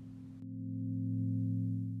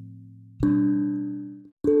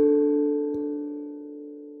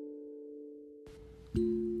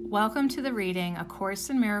 Welcome to the reading A Course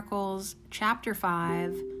in Miracles, Chapter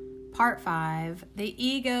 5, Part 5, The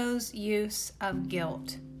Ego's Use of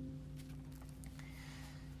Guilt.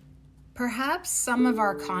 Perhaps some of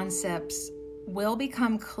our concepts will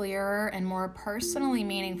become clearer and more personally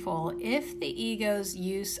meaningful if the ego's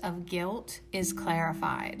use of guilt is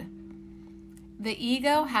clarified. The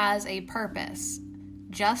ego has a purpose,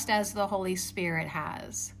 just as the Holy Spirit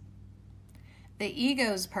has. The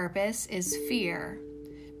ego's purpose is fear,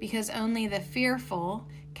 because only the fearful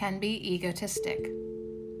can be egotistic.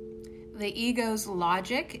 The ego's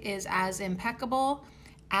logic is as impeccable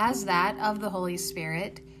as that of the Holy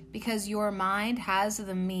Spirit, because your mind has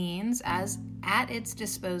the means at its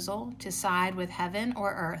disposal to side with heaven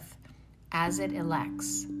or earth as it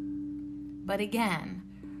elects. But again,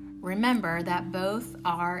 remember that both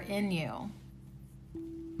are in you.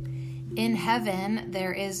 In heaven,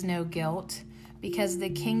 there is no guilt, because the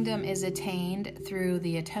kingdom is attained through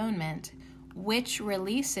the atonement, which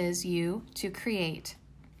releases you to create.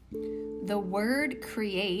 The word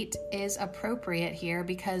create is appropriate here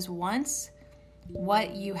because once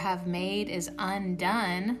what you have made is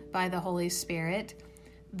undone by the Holy Spirit,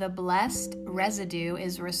 the blessed residue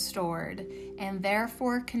is restored and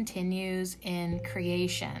therefore continues in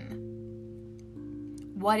creation.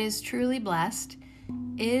 What is truly blessed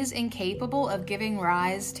is incapable of giving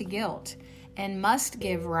rise to guilt and must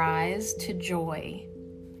give rise to joy.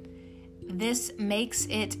 This makes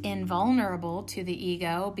it invulnerable to the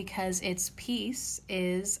ego because its peace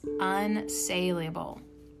is unsaleable.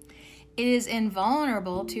 It is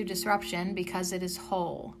invulnerable to disruption because it is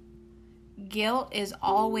whole. Guilt is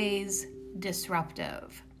always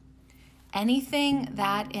disruptive. Anything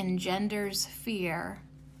that engenders fear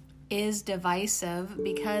is divisive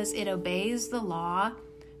because it obeys the law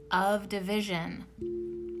of division.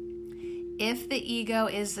 If the ego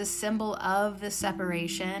is the symbol of the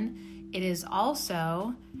separation, it is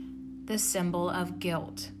also the symbol of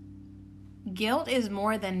guilt. Guilt is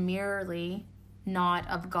more than merely not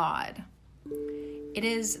of God. It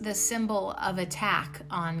is the symbol of attack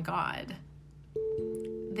on God.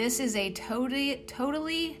 This is a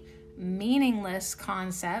totally meaningless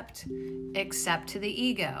concept except to the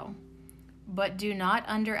ego. But do not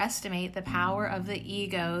underestimate the power of the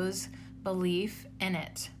ego's belief in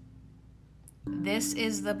it. This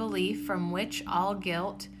is the belief from which all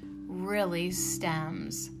guilt really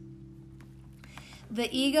stems. The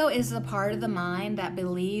ego is the part of the mind that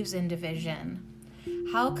believes in division.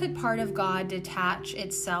 How could part of God detach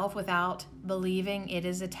itself without believing it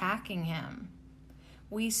is attacking him?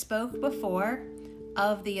 We spoke before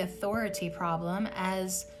of the authority problem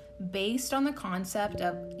as based on the concept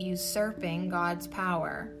of usurping God's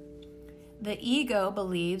power. The ego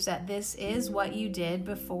believes that this is what you did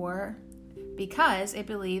before because it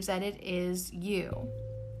believes that it is you.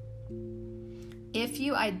 If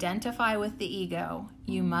you identify with the ego,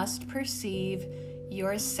 you must perceive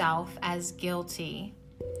yourself as guilty.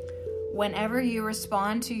 Whenever you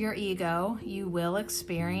respond to your ego, you will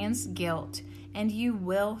experience guilt and you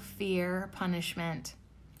will fear punishment.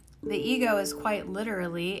 The ego is quite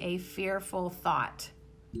literally a fearful thought.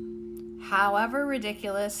 However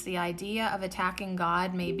ridiculous the idea of attacking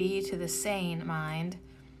God may be to the sane mind,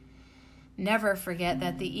 never forget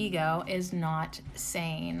that the ego is not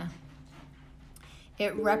sane.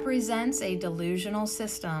 It represents a delusional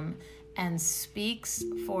system and speaks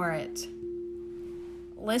for it.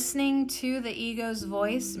 Listening to the ego's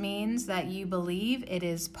voice means that you believe it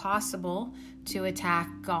is possible to attack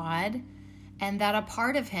God and that a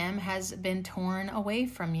part of him has been torn away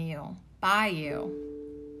from you, by you.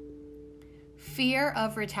 Fear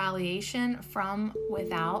of retaliation from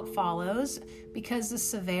without follows because the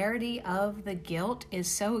severity of the guilt is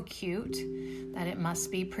so acute that it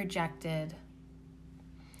must be projected.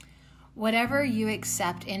 Whatever you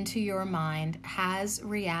accept into your mind has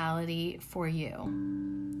reality for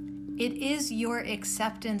you. It is your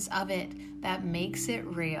acceptance of it that makes it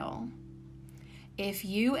real. If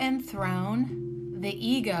you enthrone the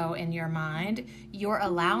ego in your mind, you're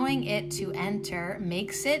allowing it to enter,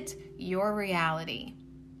 makes it your reality.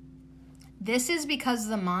 This is because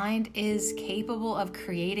the mind is capable of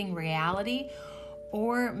creating reality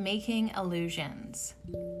or making illusions.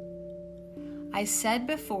 I said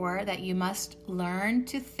before that you must learn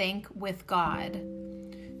to think with God.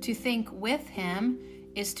 To think with him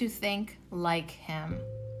is to think like him.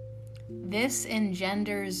 This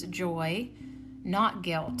engenders joy, not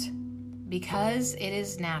guilt, because it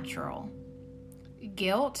is natural.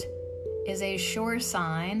 Guilt is a sure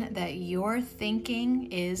sign that your thinking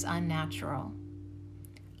is unnatural.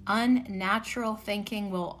 Unnatural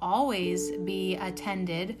thinking will always be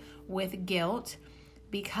attended with guilt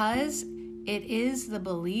because it is the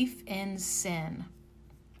belief in sin.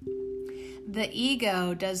 The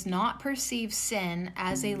ego does not perceive sin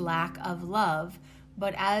as a lack of love,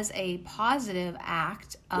 but as a positive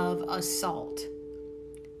act of assault.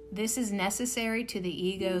 This is necessary to the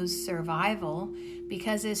ego's survival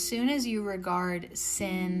because as soon as you regard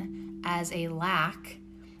sin as a lack,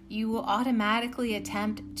 you will automatically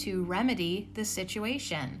attempt to remedy the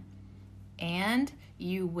situation, and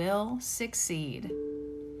you will succeed.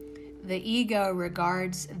 The ego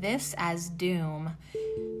regards this as doom,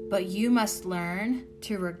 but you must learn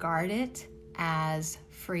to regard it as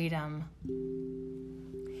freedom.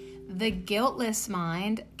 The guiltless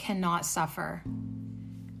mind cannot suffer.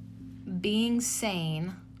 Being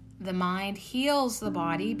sane, the mind heals the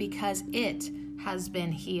body because it has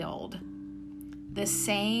been healed. The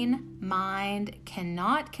sane mind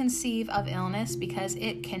cannot conceive of illness because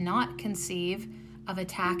it cannot conceive of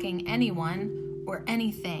attacking anyone or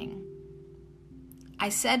anything. I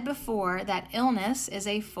said before that illness is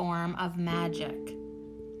a form of magic.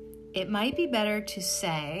 It might be better to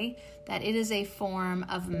say that it is a form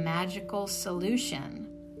of magical solution.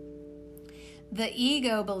 The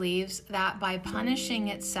ego believes that by punishing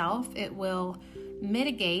itself, it will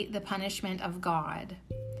mitigate the punishment of God.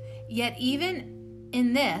 Yet even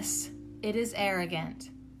in this, it is arrogant.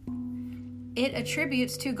 It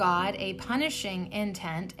attributes to God a punishing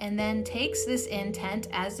intent and then takes this intent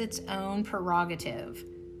as its own prerogative.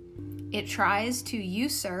 It tries to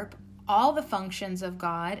usurp all the functions of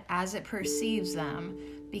God as it perceives them,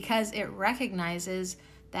 because it recognizes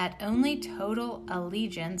that only total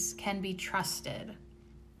allegiance can be trusted.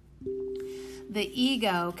 The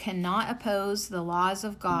ego cannot oppose the laws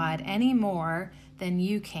of God any more than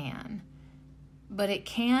you can, but it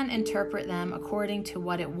can interpret them according to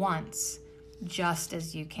what it wants, just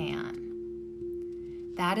as you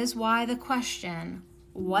can. That is why the question,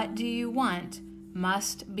 "What do you want?"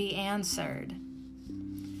 must be answered.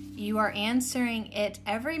 You are answering it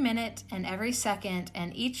every minute and every second,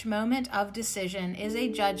 and each moment of decision is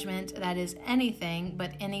a judgment that is anything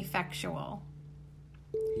but ineffectual.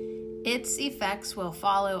 Its effects will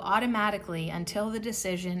follow automatically until the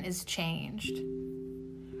decision is changed.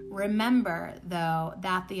 Remember, though,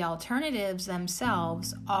 that the alternatives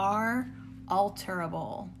themselves are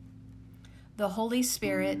alterable. The Holy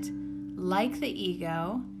Spirit, like the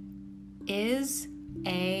ego, is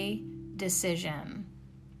a decision.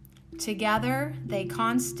 Together, they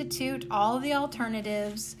constitute all the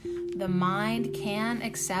alternatives the mind can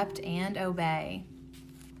accept and obey.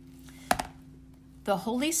 The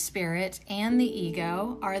Holy Spirit and the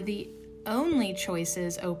ego are the only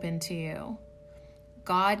choices open to you.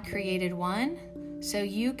 God created one, so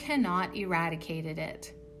you cannot eradicate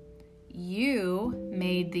it. You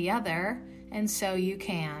made the other, and so you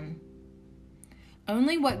can.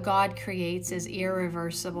 Only what God creates is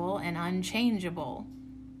irreversible and unchangeable.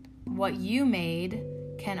 What you made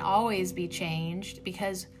can always be changed,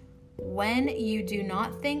 because when you do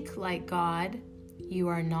not think like God, you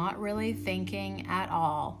are not really thinking at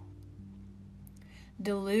all.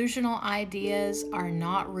 Delusional ideas are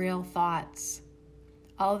not real thoughts,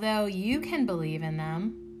 although you can believe in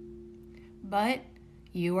them, but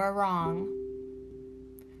you are wrong.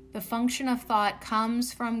 The function of thought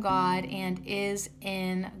comes from God and is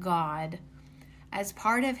in God. As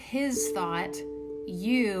part of His thought,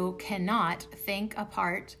 you cannot think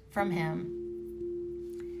apart from Him.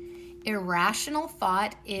 Irrational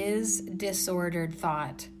thought is disordered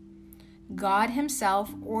thought. God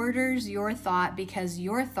Himself orders your thought because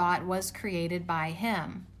your thought was created by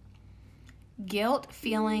Him. Guilt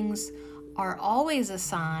feelings are always a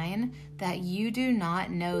sign that you do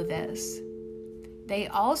not know this. They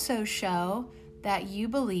also show that you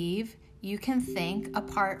believe you can think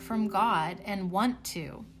apart from God and want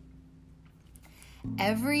to.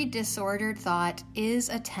 Every disordered thought is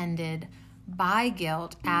attended by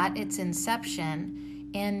guilt at its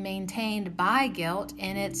inception and maintained by guilt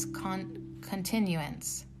in its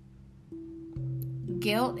continuance.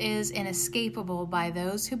 Guilt is inescapable by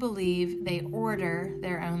those who believe they order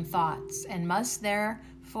their own thoughts and must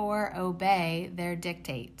therefore obey their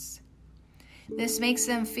dictates. This makes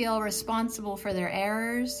them feel responsible for their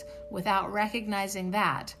errors without recognizing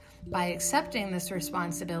that, by accepting this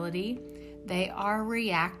responsibility, they are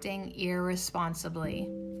reacting irresponsibly.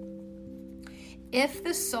 If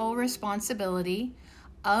the sole responsibility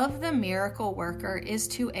of the miracle worker is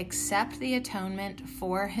to accept the atonement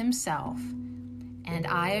for himself, and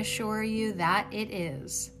I assure you that it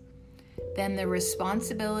is, then the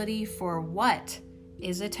responsibility for what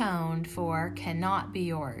is atoned for cannot be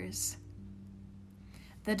yours.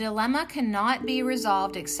 The dilemma cannot be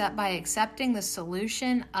resolved except by accepting the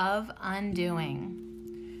solution of undoing.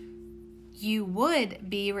 You would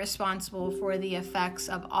be responsible for the effects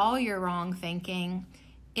of all your wrong thinking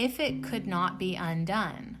if it could not be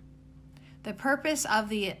undone. The purpose of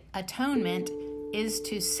the atonement is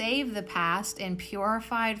to save the past in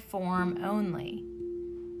purified form only.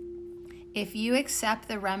 If you accept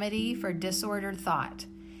the remedy for disordered thought,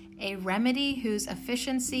 a remedy whose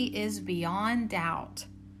efficiency is beyond doubt,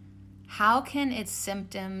 how can its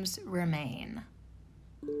symptoms remain?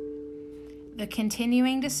 The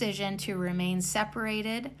continuing decision to remain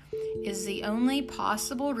separated is the only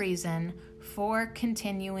possible reason for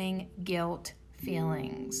continuing guilt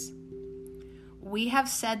feelings. We have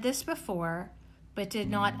said this before, but did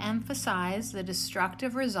not emphasize the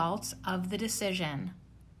destructive results of the decision.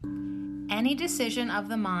 Any decision of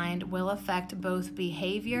the mind will affect both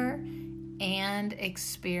behavior and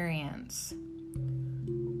experience.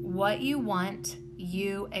 What you want,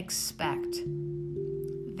 you expect.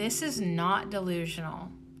 This is not delusional.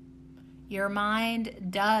 Your mind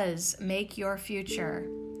does make your future,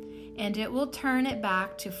 and it will turn it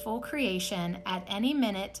back to full creation at any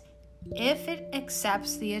minute if it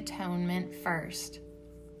accepts the atonement first.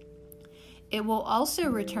 It will also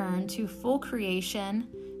return to full creation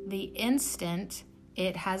the instant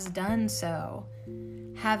it has done so.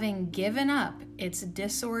 Having given up its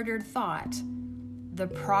disordered thought, the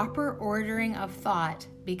proper ordering of thought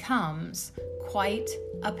becomes quite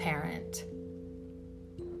apparent.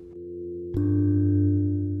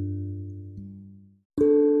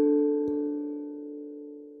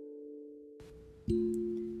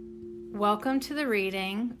 Welcome to the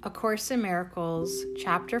reading, A Course in Miracles,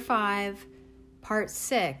 Chapter 5, Part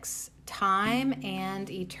 6, Time and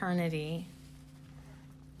Eternity.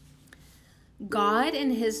 God in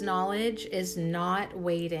his knowledge is not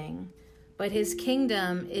waiting, but his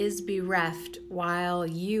kingdom is bereft while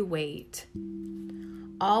you wait.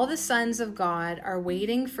 All the sons of God are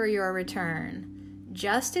waiting for your return,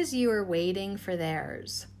 just as you are waiting for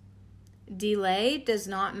theirs. Delay does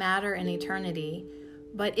not matter in eternity,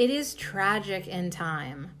 but it is tragic in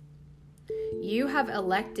time. You have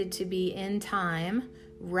elected to be in time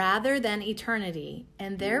rather than eternity,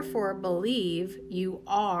 and therefore believe you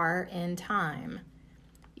are in time.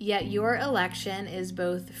 Yet your election is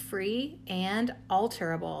both free and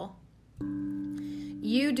alterable.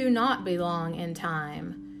 You do not belong in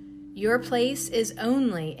time. Your place is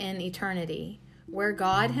only in eternity, where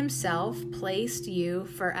God himself placed you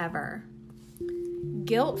forever.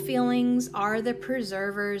 Guilt feelings are the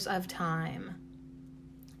preservers of time.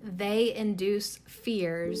 They induce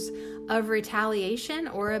fears of retaliation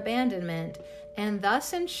or abandonment, and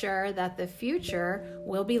thus ensure that the future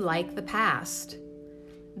will be like the past.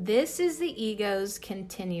 This is the ego's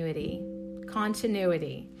continuity.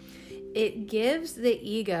 It gives the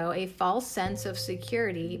ego a false sense of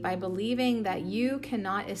security by believing that you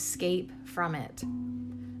cannot escape from it.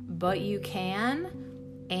 But you can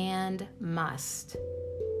and must.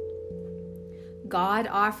 God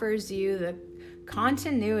offers you the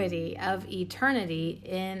continuity of eternity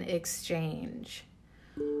in exchange.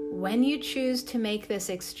 When you choose to make this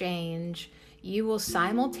exchange, you will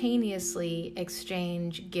simultaneously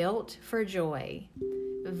exchange guilt for joy,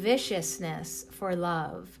 viciousness for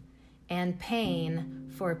love, and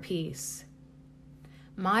pain for peace.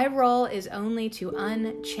 My role is only to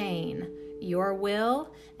unchain your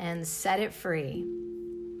will and set it free.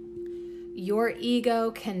 Your ego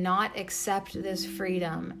cannot accept this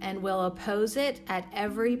freedom and will oppose it at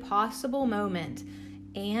every possible moment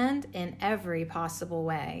and in every possible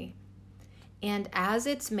way. And as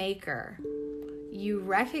its maker, you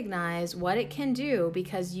recognize what it can do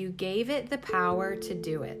because you gave it the power to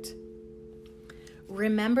do it.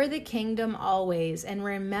 Remember the kingdom always, and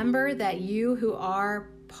remember that you who are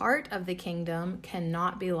part of the kingdom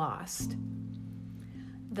cannot be lost.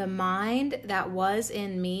 The mind that was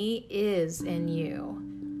in me is in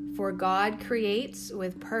you, for God creates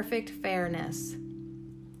with perfect fairness.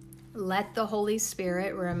 Let the Holy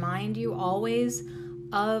Spirit remind you always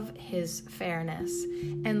of his fairness,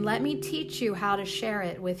 and let me teach you how to share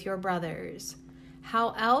it with your brothers.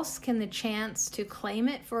 How else can the chance to claim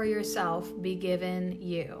it for yourself be given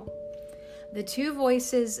you? The two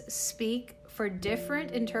voices speak for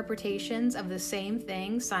different interpretations of the same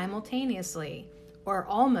thing simultaneously, or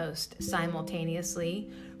almost simultaneously,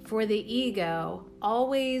 for the ego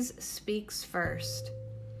always speaks first.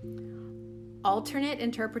 Alternate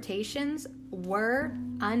interpretations were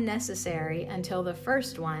unnecessary until the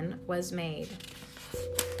first one was made.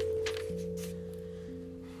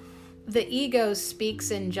 The ego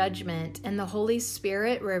speaks in judgment, and the Holy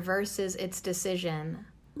Spirit reverses its decision.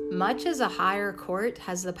 Much as a higher court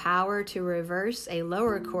has the power to reverse a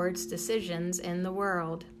lower court's decisions in the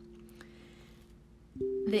world.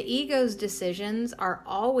 The ego's decisions are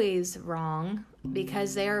always wrong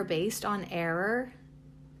because they are based on error.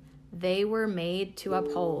 They were made to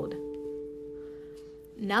uphold.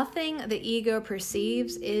 Nothing the ego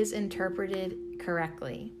perceives is interpreted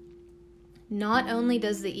correctly. Not only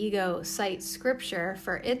does the ego cite scripture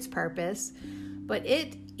for its purpose, but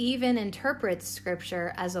it even interprets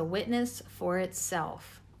scripture as a witness for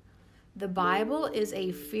itself. The Bible is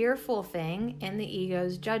a fearful thing in the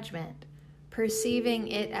ego's judgment. Perceiving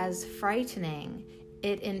it as frightening,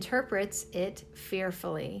 it interprets it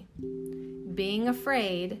fearfully. Being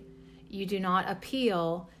afraid, you do not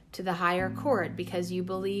appeal to the higher court because you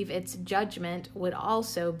believe its judgment would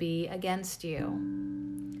also be against you.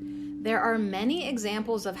 There are many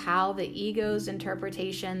examples of how the ego's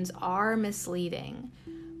interpretations are misleading,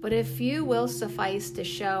 but a few will suffice to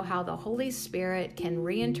show how the Holy Spirit can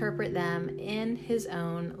reinterpret them in his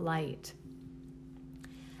own light.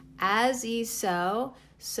 As ye sow,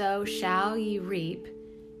 so shall ye reap.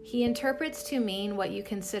 He interprets to mean what you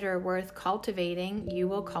consider worth cultivating, you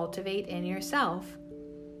will cultivate in yourself.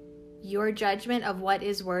 Your judgment of what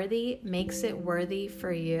is worthy makes it worthy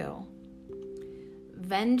for you.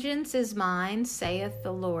 Vengeance is mine, saith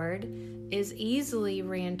the Lord, is easily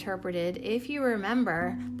reinterpreted if you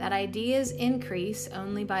remember that ideas increase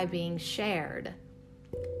only by being shared.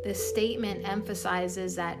 The statement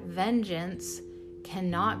emphasizes that vengeance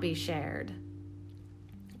cannot be shared.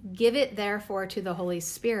 Give it therefore to the Holy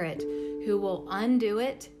Spirit, who will undo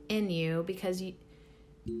it in you because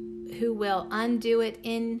who will undo it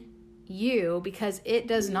in you because it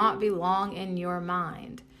does not belong in your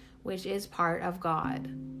mind, which is part of God.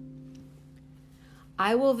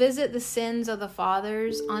 I will visit the sins of the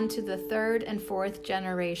fathers unto the third and fourth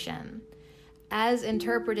generation, as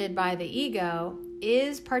interpreted by the ego,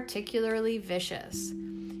 is particularly vicious.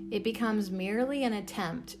 It becomes merely an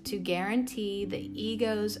attempt to guarantee the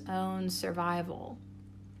ego's own survival.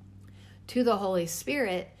 To the Holy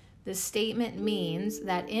Spirit, the statement means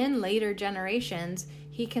that in later generations,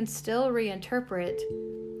 he can still reinterpret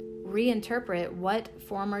what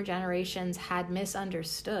former generations had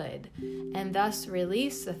misunderstood, and thus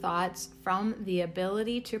release the thoughts from the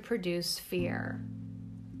ability to produce fear.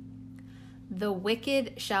 The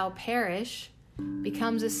wicked shall perish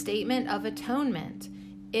becomes a statement of atonement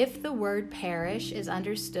if the word perish is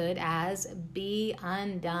understood as be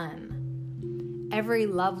undone. Every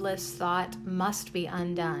loveless thought must be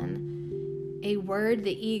undone, a word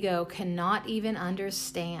the ego cannot even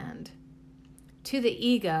understand. To the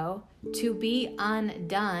ego, to be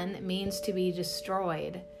undone means to be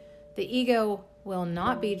destroyed. The ego will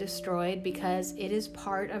not be destroyed because it is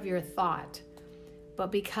part of your thought,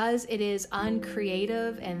 but because it is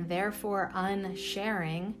uncreative and therefore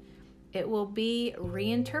unsharing, it will be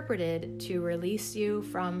reinterpreted to release you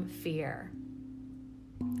from fear.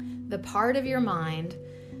 The part of your mind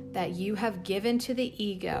that you have given to the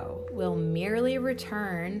ego will merely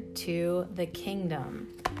return to the kingdom,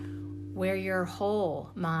 where your whole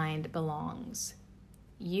mind belongs.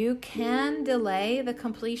 You can delay the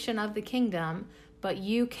completion of the kingdom, but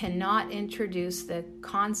you cannot introduce the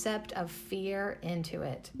concept of fear into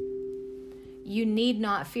it. You need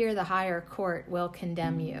not fear the higher court will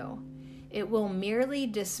condemn you. It will merely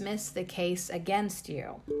dismiss the case against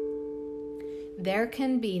you. There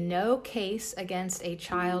can be no case against a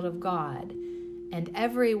child of God, and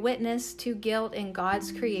every witness to guilt in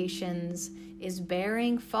God's creations is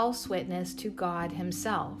bearing false witness to God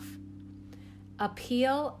himself.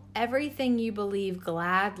 Appeal everything you believe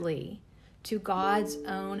gladly to God's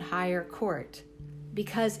own higher court,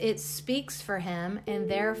 because it speaks for him and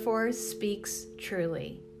therefore speaks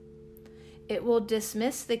truly. It will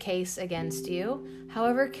dismiss the case against you,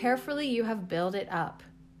 however carefully you have built it up.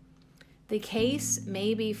 The case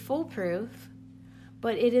may be foolproof,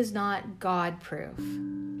 but it is not God-proof.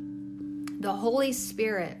 The Holy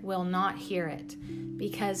Spirit will not hear it,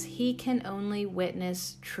 because he can only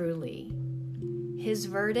witness truly. His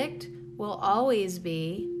verdict will always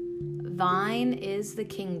be, "Thine is the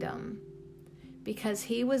kingdom," because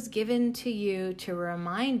he was given to you to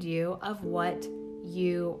remind you of what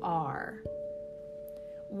you are.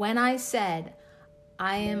 When I said,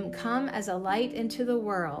 "I am come as a light into the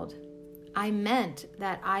world," I meant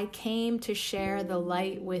that I came to share the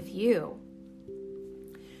light with you.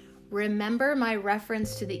 Remember my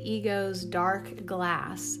reference to the ego's dark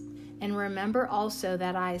glass, and remember also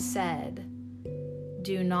that I said,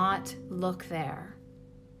 "Do not look there."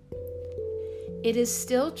 It is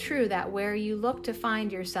still true that where you look to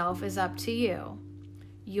find yourself is up to you.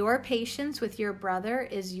 Your patience with your brother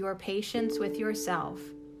is your patience with yourself.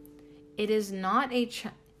 It is not a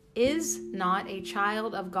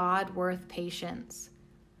child of God worth patience.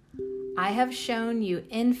 I have shown you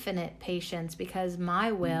infinite patience because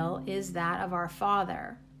my will is that of our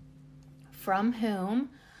Father, from whom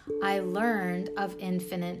I learned of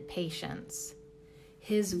infinite patience.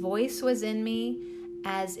 His voice was in me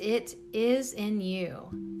as it is in you,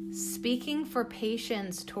 speaking for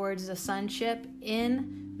patience towards the sonship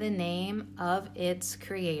in the name of its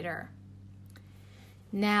Creator.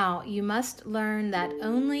 Now, you must learn that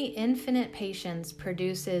only infinite patience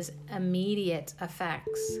produces immediate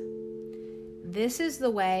effects. This is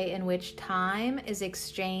the way in which time is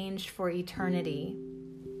exchanged for eternity.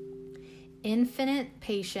 Infinite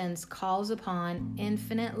patience calls upon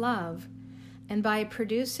infinite love, and by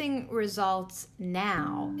producing results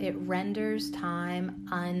now, it renders time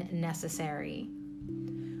unnecessary.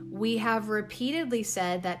 We have repeatedly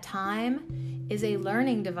said that time is a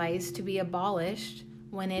learning device to be abolished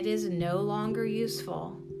when it is no longer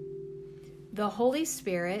useful. The Holy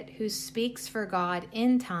Spirit, who speaks for God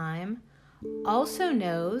in time, also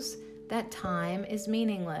knows that time is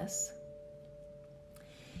meaningless.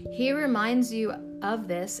 He reminds you of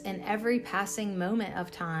this in every passing moment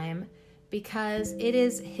of time, because it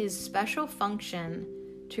is his special function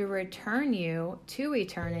to return you to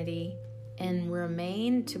eternity and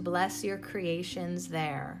remain to bless your creations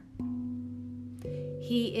there.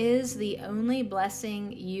 He is the only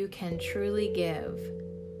blessing you can truly give,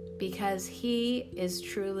 because he is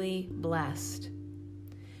truly blessed.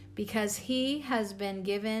 Because he has been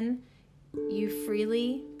given you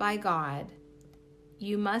freely by God,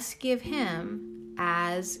 you must give him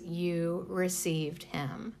as you received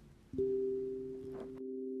him.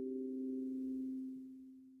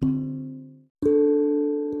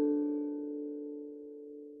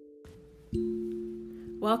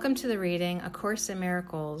 Welcome to the reading A Course in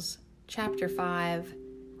Miracles, Chapter 5,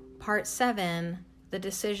 Part 7, The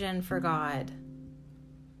Decision for God.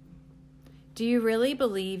 Do you really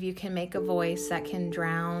believe you can make a voice that can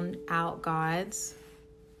drown out God's?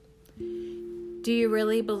 Do you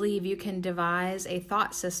really believe you can devise a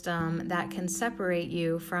thought system that can separate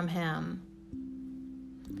you from Him?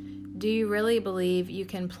 Do you really believe you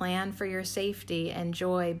can plan for your safety and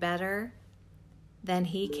joy better than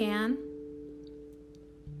He can?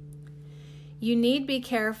 You need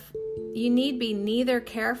be neither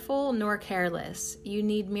careful nor careless. You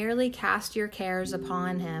need merely cast your cares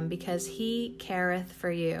upon Him because He careth for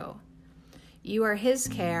you. You are His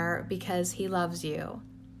care because He loves you.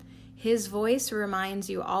 His voice reminds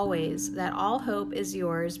you always that all hope is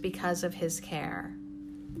yours because of His care.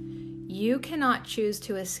 You cannot choose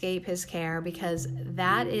to escape His care because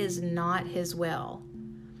that is not His will.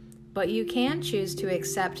 But you can choose to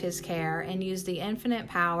accept His care and use the infinite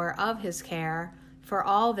power of His care for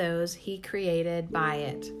all those He created by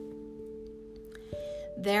it.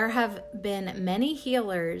 There have been many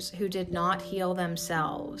healers who did not heal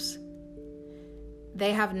themselves.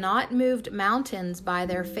 They have not moved mountains by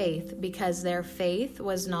their faith because their faith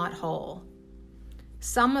was not whole.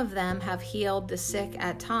 Some of them have healed the sick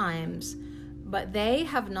at times, but they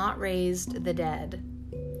have not raised the dead.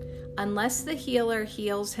 Unless the healer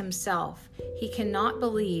heals himself, he cannot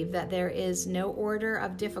believe that there is no order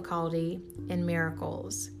of difficulty in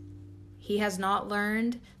miracles. He has not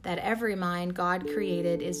learned that every mind God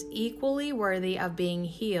created is equally worthy of being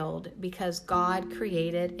healed because God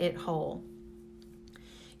created it whole.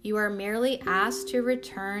 You are merely asked to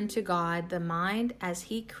return to God the mind as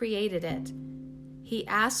He created it. He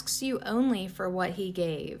asks you only for what He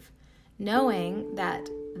gave, knowing that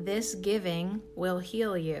this giving will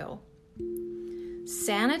heal you.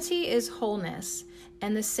 Sanity is wholeness,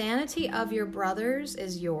 and the sanity of your brothers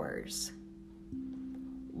is yours.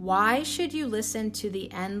 Why should you listen to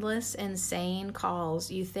the endless, insane calls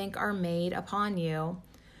you think are made upon you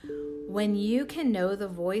when you can know the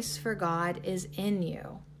voice for God is in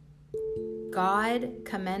you? God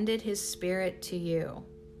commended His Spirit to you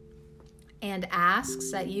and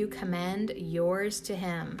asks that you commend yours to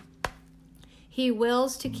Him. He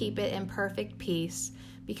wills to keep it in perfect peace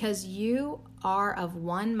because you are of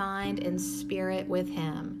one mind and spirit with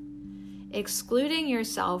Him. Excluding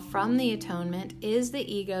yourself from the atonement is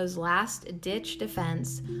the ego's last-ditch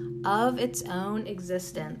defense of its own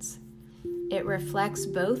existence. It reflects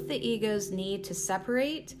both the ego's need to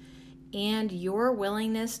separate and your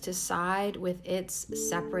willingness to side with its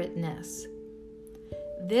separateness.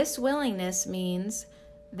 This willingness means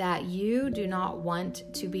that you do not want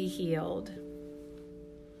to be healed.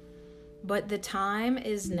 But the time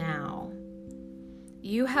is now.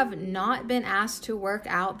 You have not been asked to work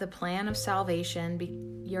out the plan of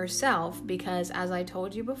salvation yourself because, as I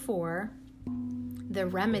told you before, the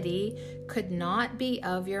remedy could not be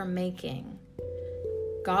of your making.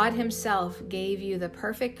 God Himself gave you the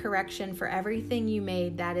perfect correction for everything you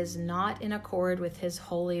made that is not in accord with His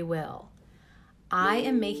holy will. I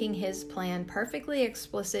am making His plan perfectly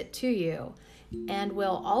explicit to you and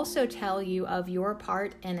will also tell you of your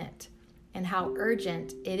part in it and how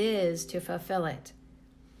urgent it is to fulfill it.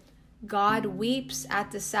 God weeps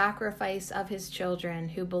at the sacrifice of His children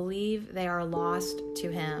who believe they are lost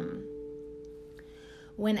to Him.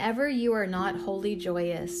 Whenever you are not wholly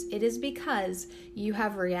joyous, it is because you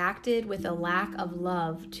have reacted with a lack of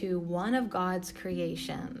love to one of God's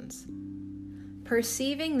creations.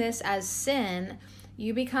 Perceiving this as sin,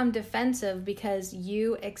 you become defensive because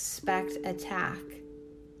you expect attack.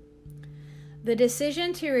 The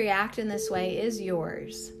decision to react in this way is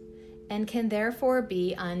yours and can therefore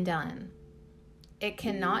be undone. It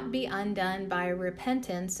cannot be undone by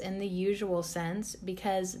repentance in the usual sense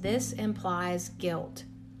because this implies guilt.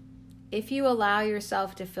 If you allow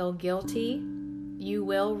yourself to feel guilty, you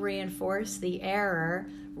will reinforce the error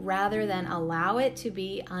rather than allow it to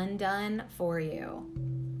be undone for you.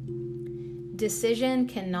 Decision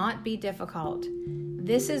cannot be difficult.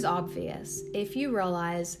 This is obvious if you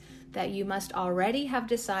realize that you must already have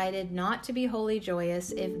decided not to be wholly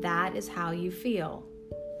joyous if that is how you feel.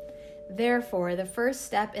 Therefore, the first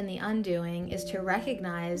step in the undoing is to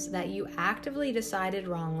recognize that you actively decided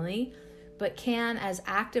wrongly, but can as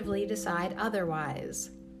actively decide otherwise.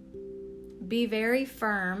 Be very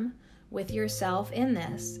firm with yourself in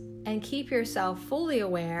this, and keep yourself fully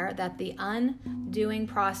aware that the undoing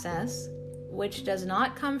process which does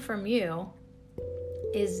not come from you,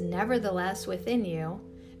 is nevertheless within you,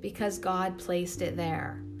 because God placed it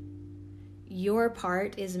there. Your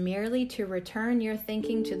part is merely to return your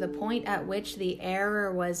thinking to the point at which the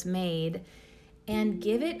error was made and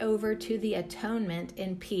give it over to the atonement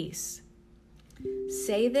in peace.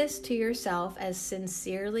 Say this to yourself as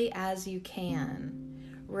sincerely as you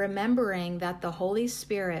can, remembering that the Holy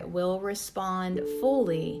Spirit will respond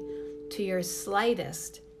fully to your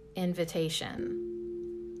slightest invitation.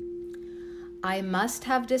 I must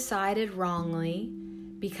have decided wrongly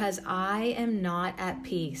because I am not at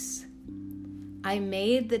peace. I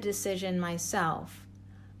made the decision myself,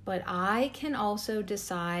 but I can also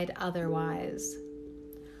decide otherwise.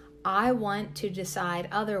 I want to decide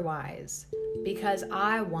otherwise because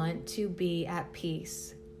I want to be at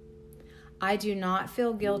peace. I do not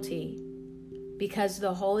feel guilty because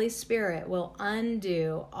the Holy Spirit will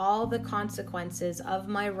undo all the consequences of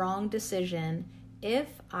my wrong decision if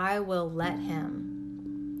I will let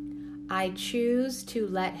Him. I choose to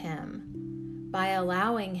let Him by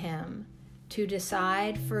allowing Him to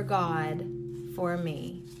decide for God for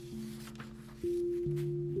me.